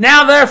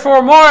 Now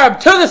therefore, Moab,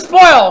 to the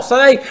spoil." So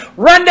they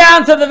run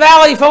down to the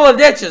valley full of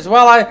ditches.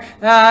 Well,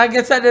 I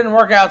guess that didn't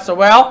work out so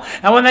well.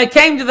 "And when they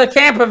came to the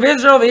camp of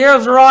Israel, the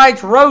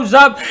Israelites rose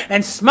up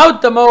and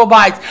smote the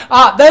Moabites."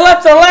 They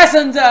left their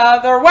lessons,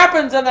 their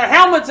weapons and their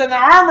helmets and their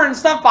armor and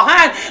stuff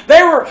behind.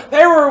 They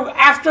were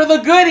after the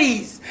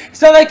goodies.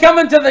 So they come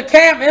into the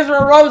camp.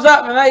 Israel rose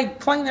up and they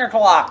cleaned their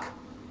clock.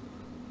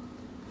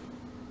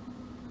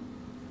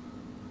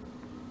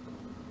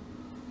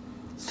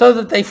 "So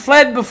that they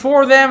fled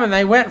before them, and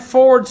they went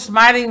forward,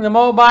 smiting the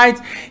Moabites,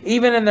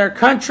 even in their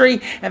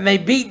country. And they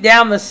beat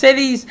down the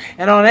cities,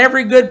 and on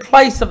every good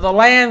place of the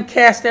land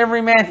cast every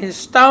man his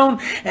stone,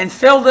 and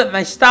filled it. And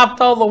they stopped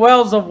all the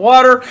wells of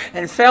water,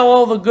 and fell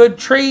all the good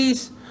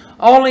trees.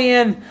 Only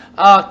in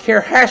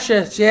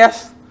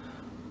Kirhathaseth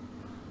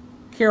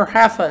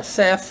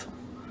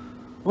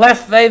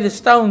left they the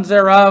stones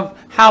thereof.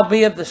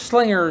 Howbeit the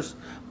slingers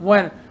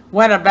went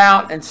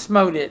about and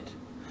smote it.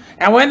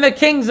 And when the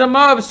kings of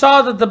Moab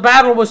saw that the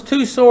battle was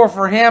too sore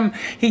for him,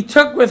 he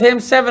took with him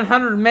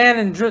 700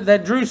 men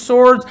that drew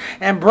swords,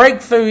 and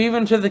brake through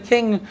even to the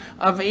king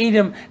of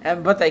Edom,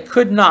 but they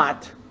could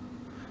not.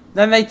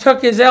 Then they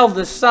took his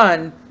eldest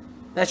son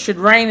that should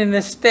reign in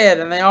his stead,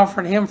 and they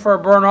offered him for a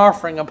burnt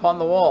offering upon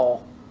the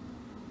wall.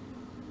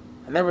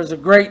 And there was a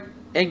great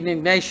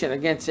indignation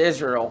against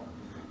Israel,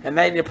 and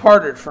they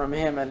departed from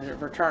him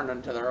and returned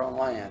unto their own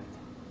land."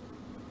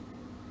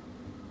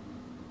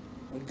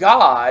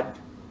 God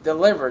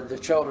delivered the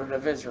children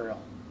of Israel.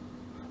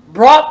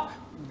 Brought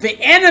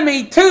the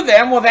enemy to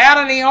them without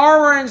any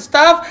armor and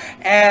stuff,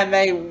 and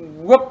they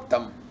whooped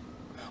them.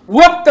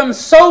 Whooped them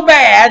so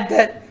bad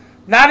that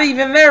not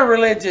even their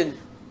religion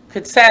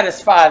could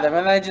satisfy them,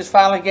 and they just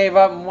finally gave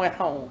up and went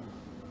home.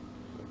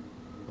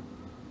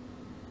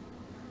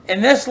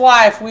 In this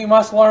life, we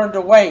must learn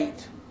to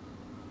wait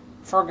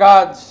for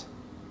God's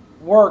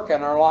work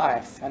in our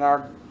life and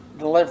our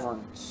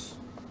deliverance.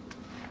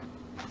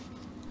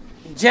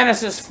 In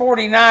Genesis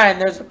 49,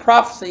 there's a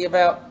prophecy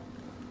about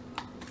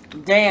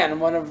Dan,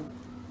 one of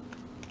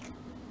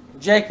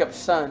Jacob's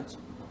sons.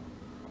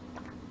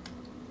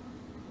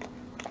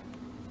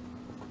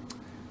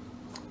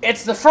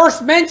 It's the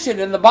first mention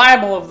in the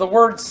Bible of the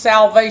word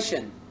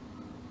salvation.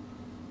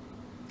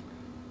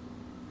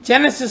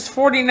 Genesis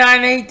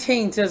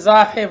 49:18 says,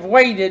 "I have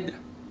waited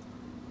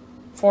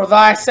for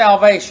thy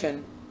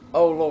salvation,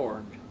 O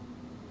Lord."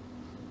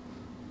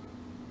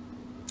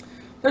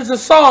 There's a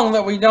song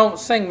that we don't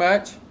sing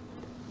much.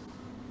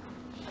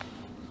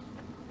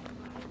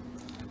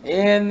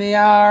 "In the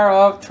hour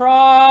of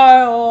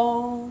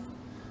trial,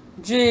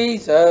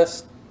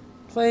 Jesus,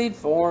 plead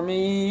for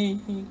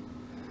me,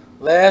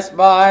 lest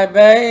by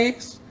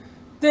base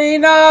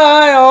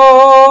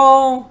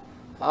denial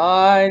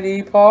I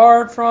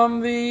depart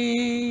from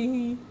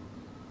thee.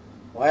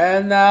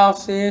 When thou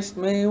seest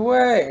me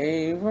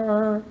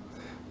waver,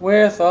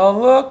 with a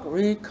look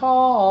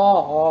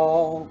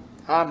recall."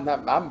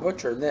 I'm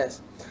butchering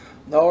this.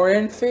 "Nor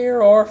in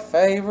fear or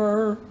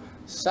favor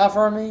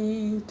suffer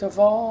me to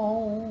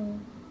fall.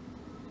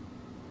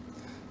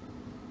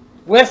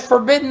 With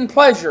forbidden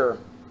pleasure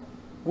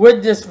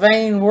would this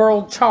vain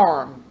world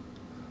charm,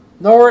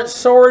 nor its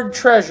sordid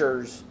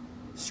treasures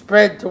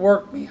spread to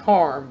work me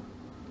harm.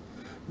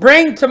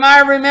 Bring to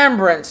my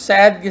remembrance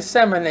sad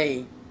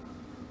Gethsemane,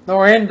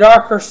 nor in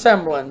darker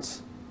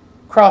semblance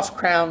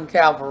cross-crowned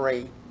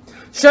Calvary.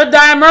 Should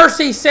thy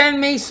mercy send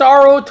me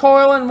sorrow,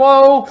 toil, and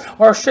woe,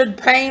 or should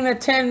pain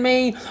attend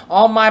me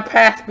on my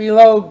path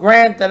below,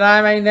 grant that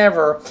I may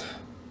never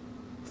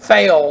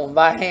fail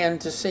thy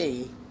hand to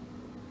see.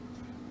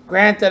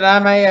 Grant that I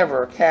may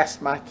ever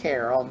cast my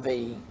care on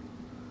thee.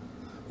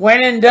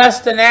 When in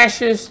dust and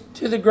ashes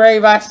to the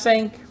grave I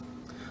sink,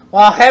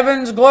 while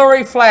heaven's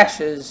glory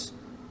flashes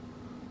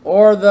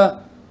o'er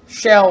the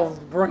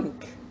shelved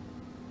brink.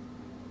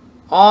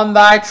 On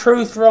thy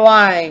truth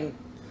relying,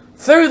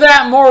 through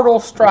that mortal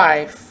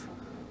strife,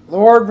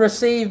 Lord,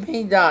 receive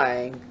me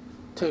dying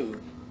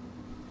to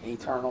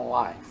eternal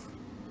life.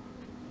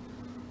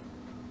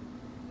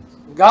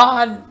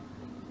 God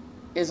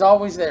is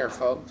always there,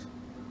 folks.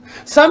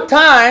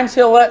 Sometimes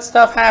He'll let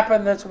stuff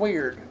happen that's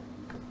weird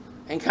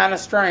and kind of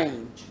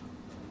strange.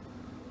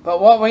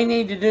 But what we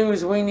need to do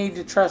is we need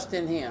to trust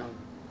in Him.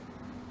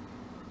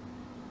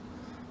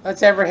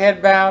 Let's every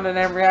head bowed and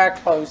every eye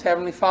closed.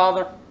 Heavenly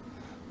Father,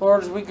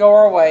 Lord, as we go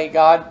our way,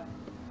 God,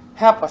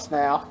 help us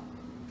now.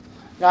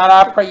 God,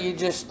 I pray You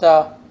just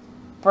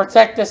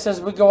protect us as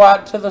we go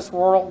out into this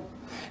world.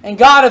 And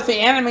God, if the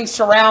enemy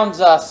surrounds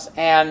us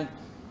and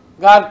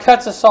God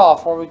cuts us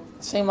off or we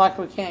seem like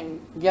we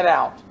can't get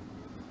out,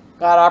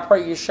 God, I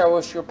pray You show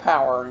us Your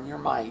power and Your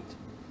might.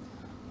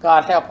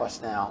 God, help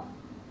us now.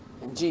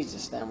 In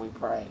Jesus' name we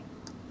pray.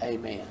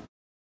 Amen.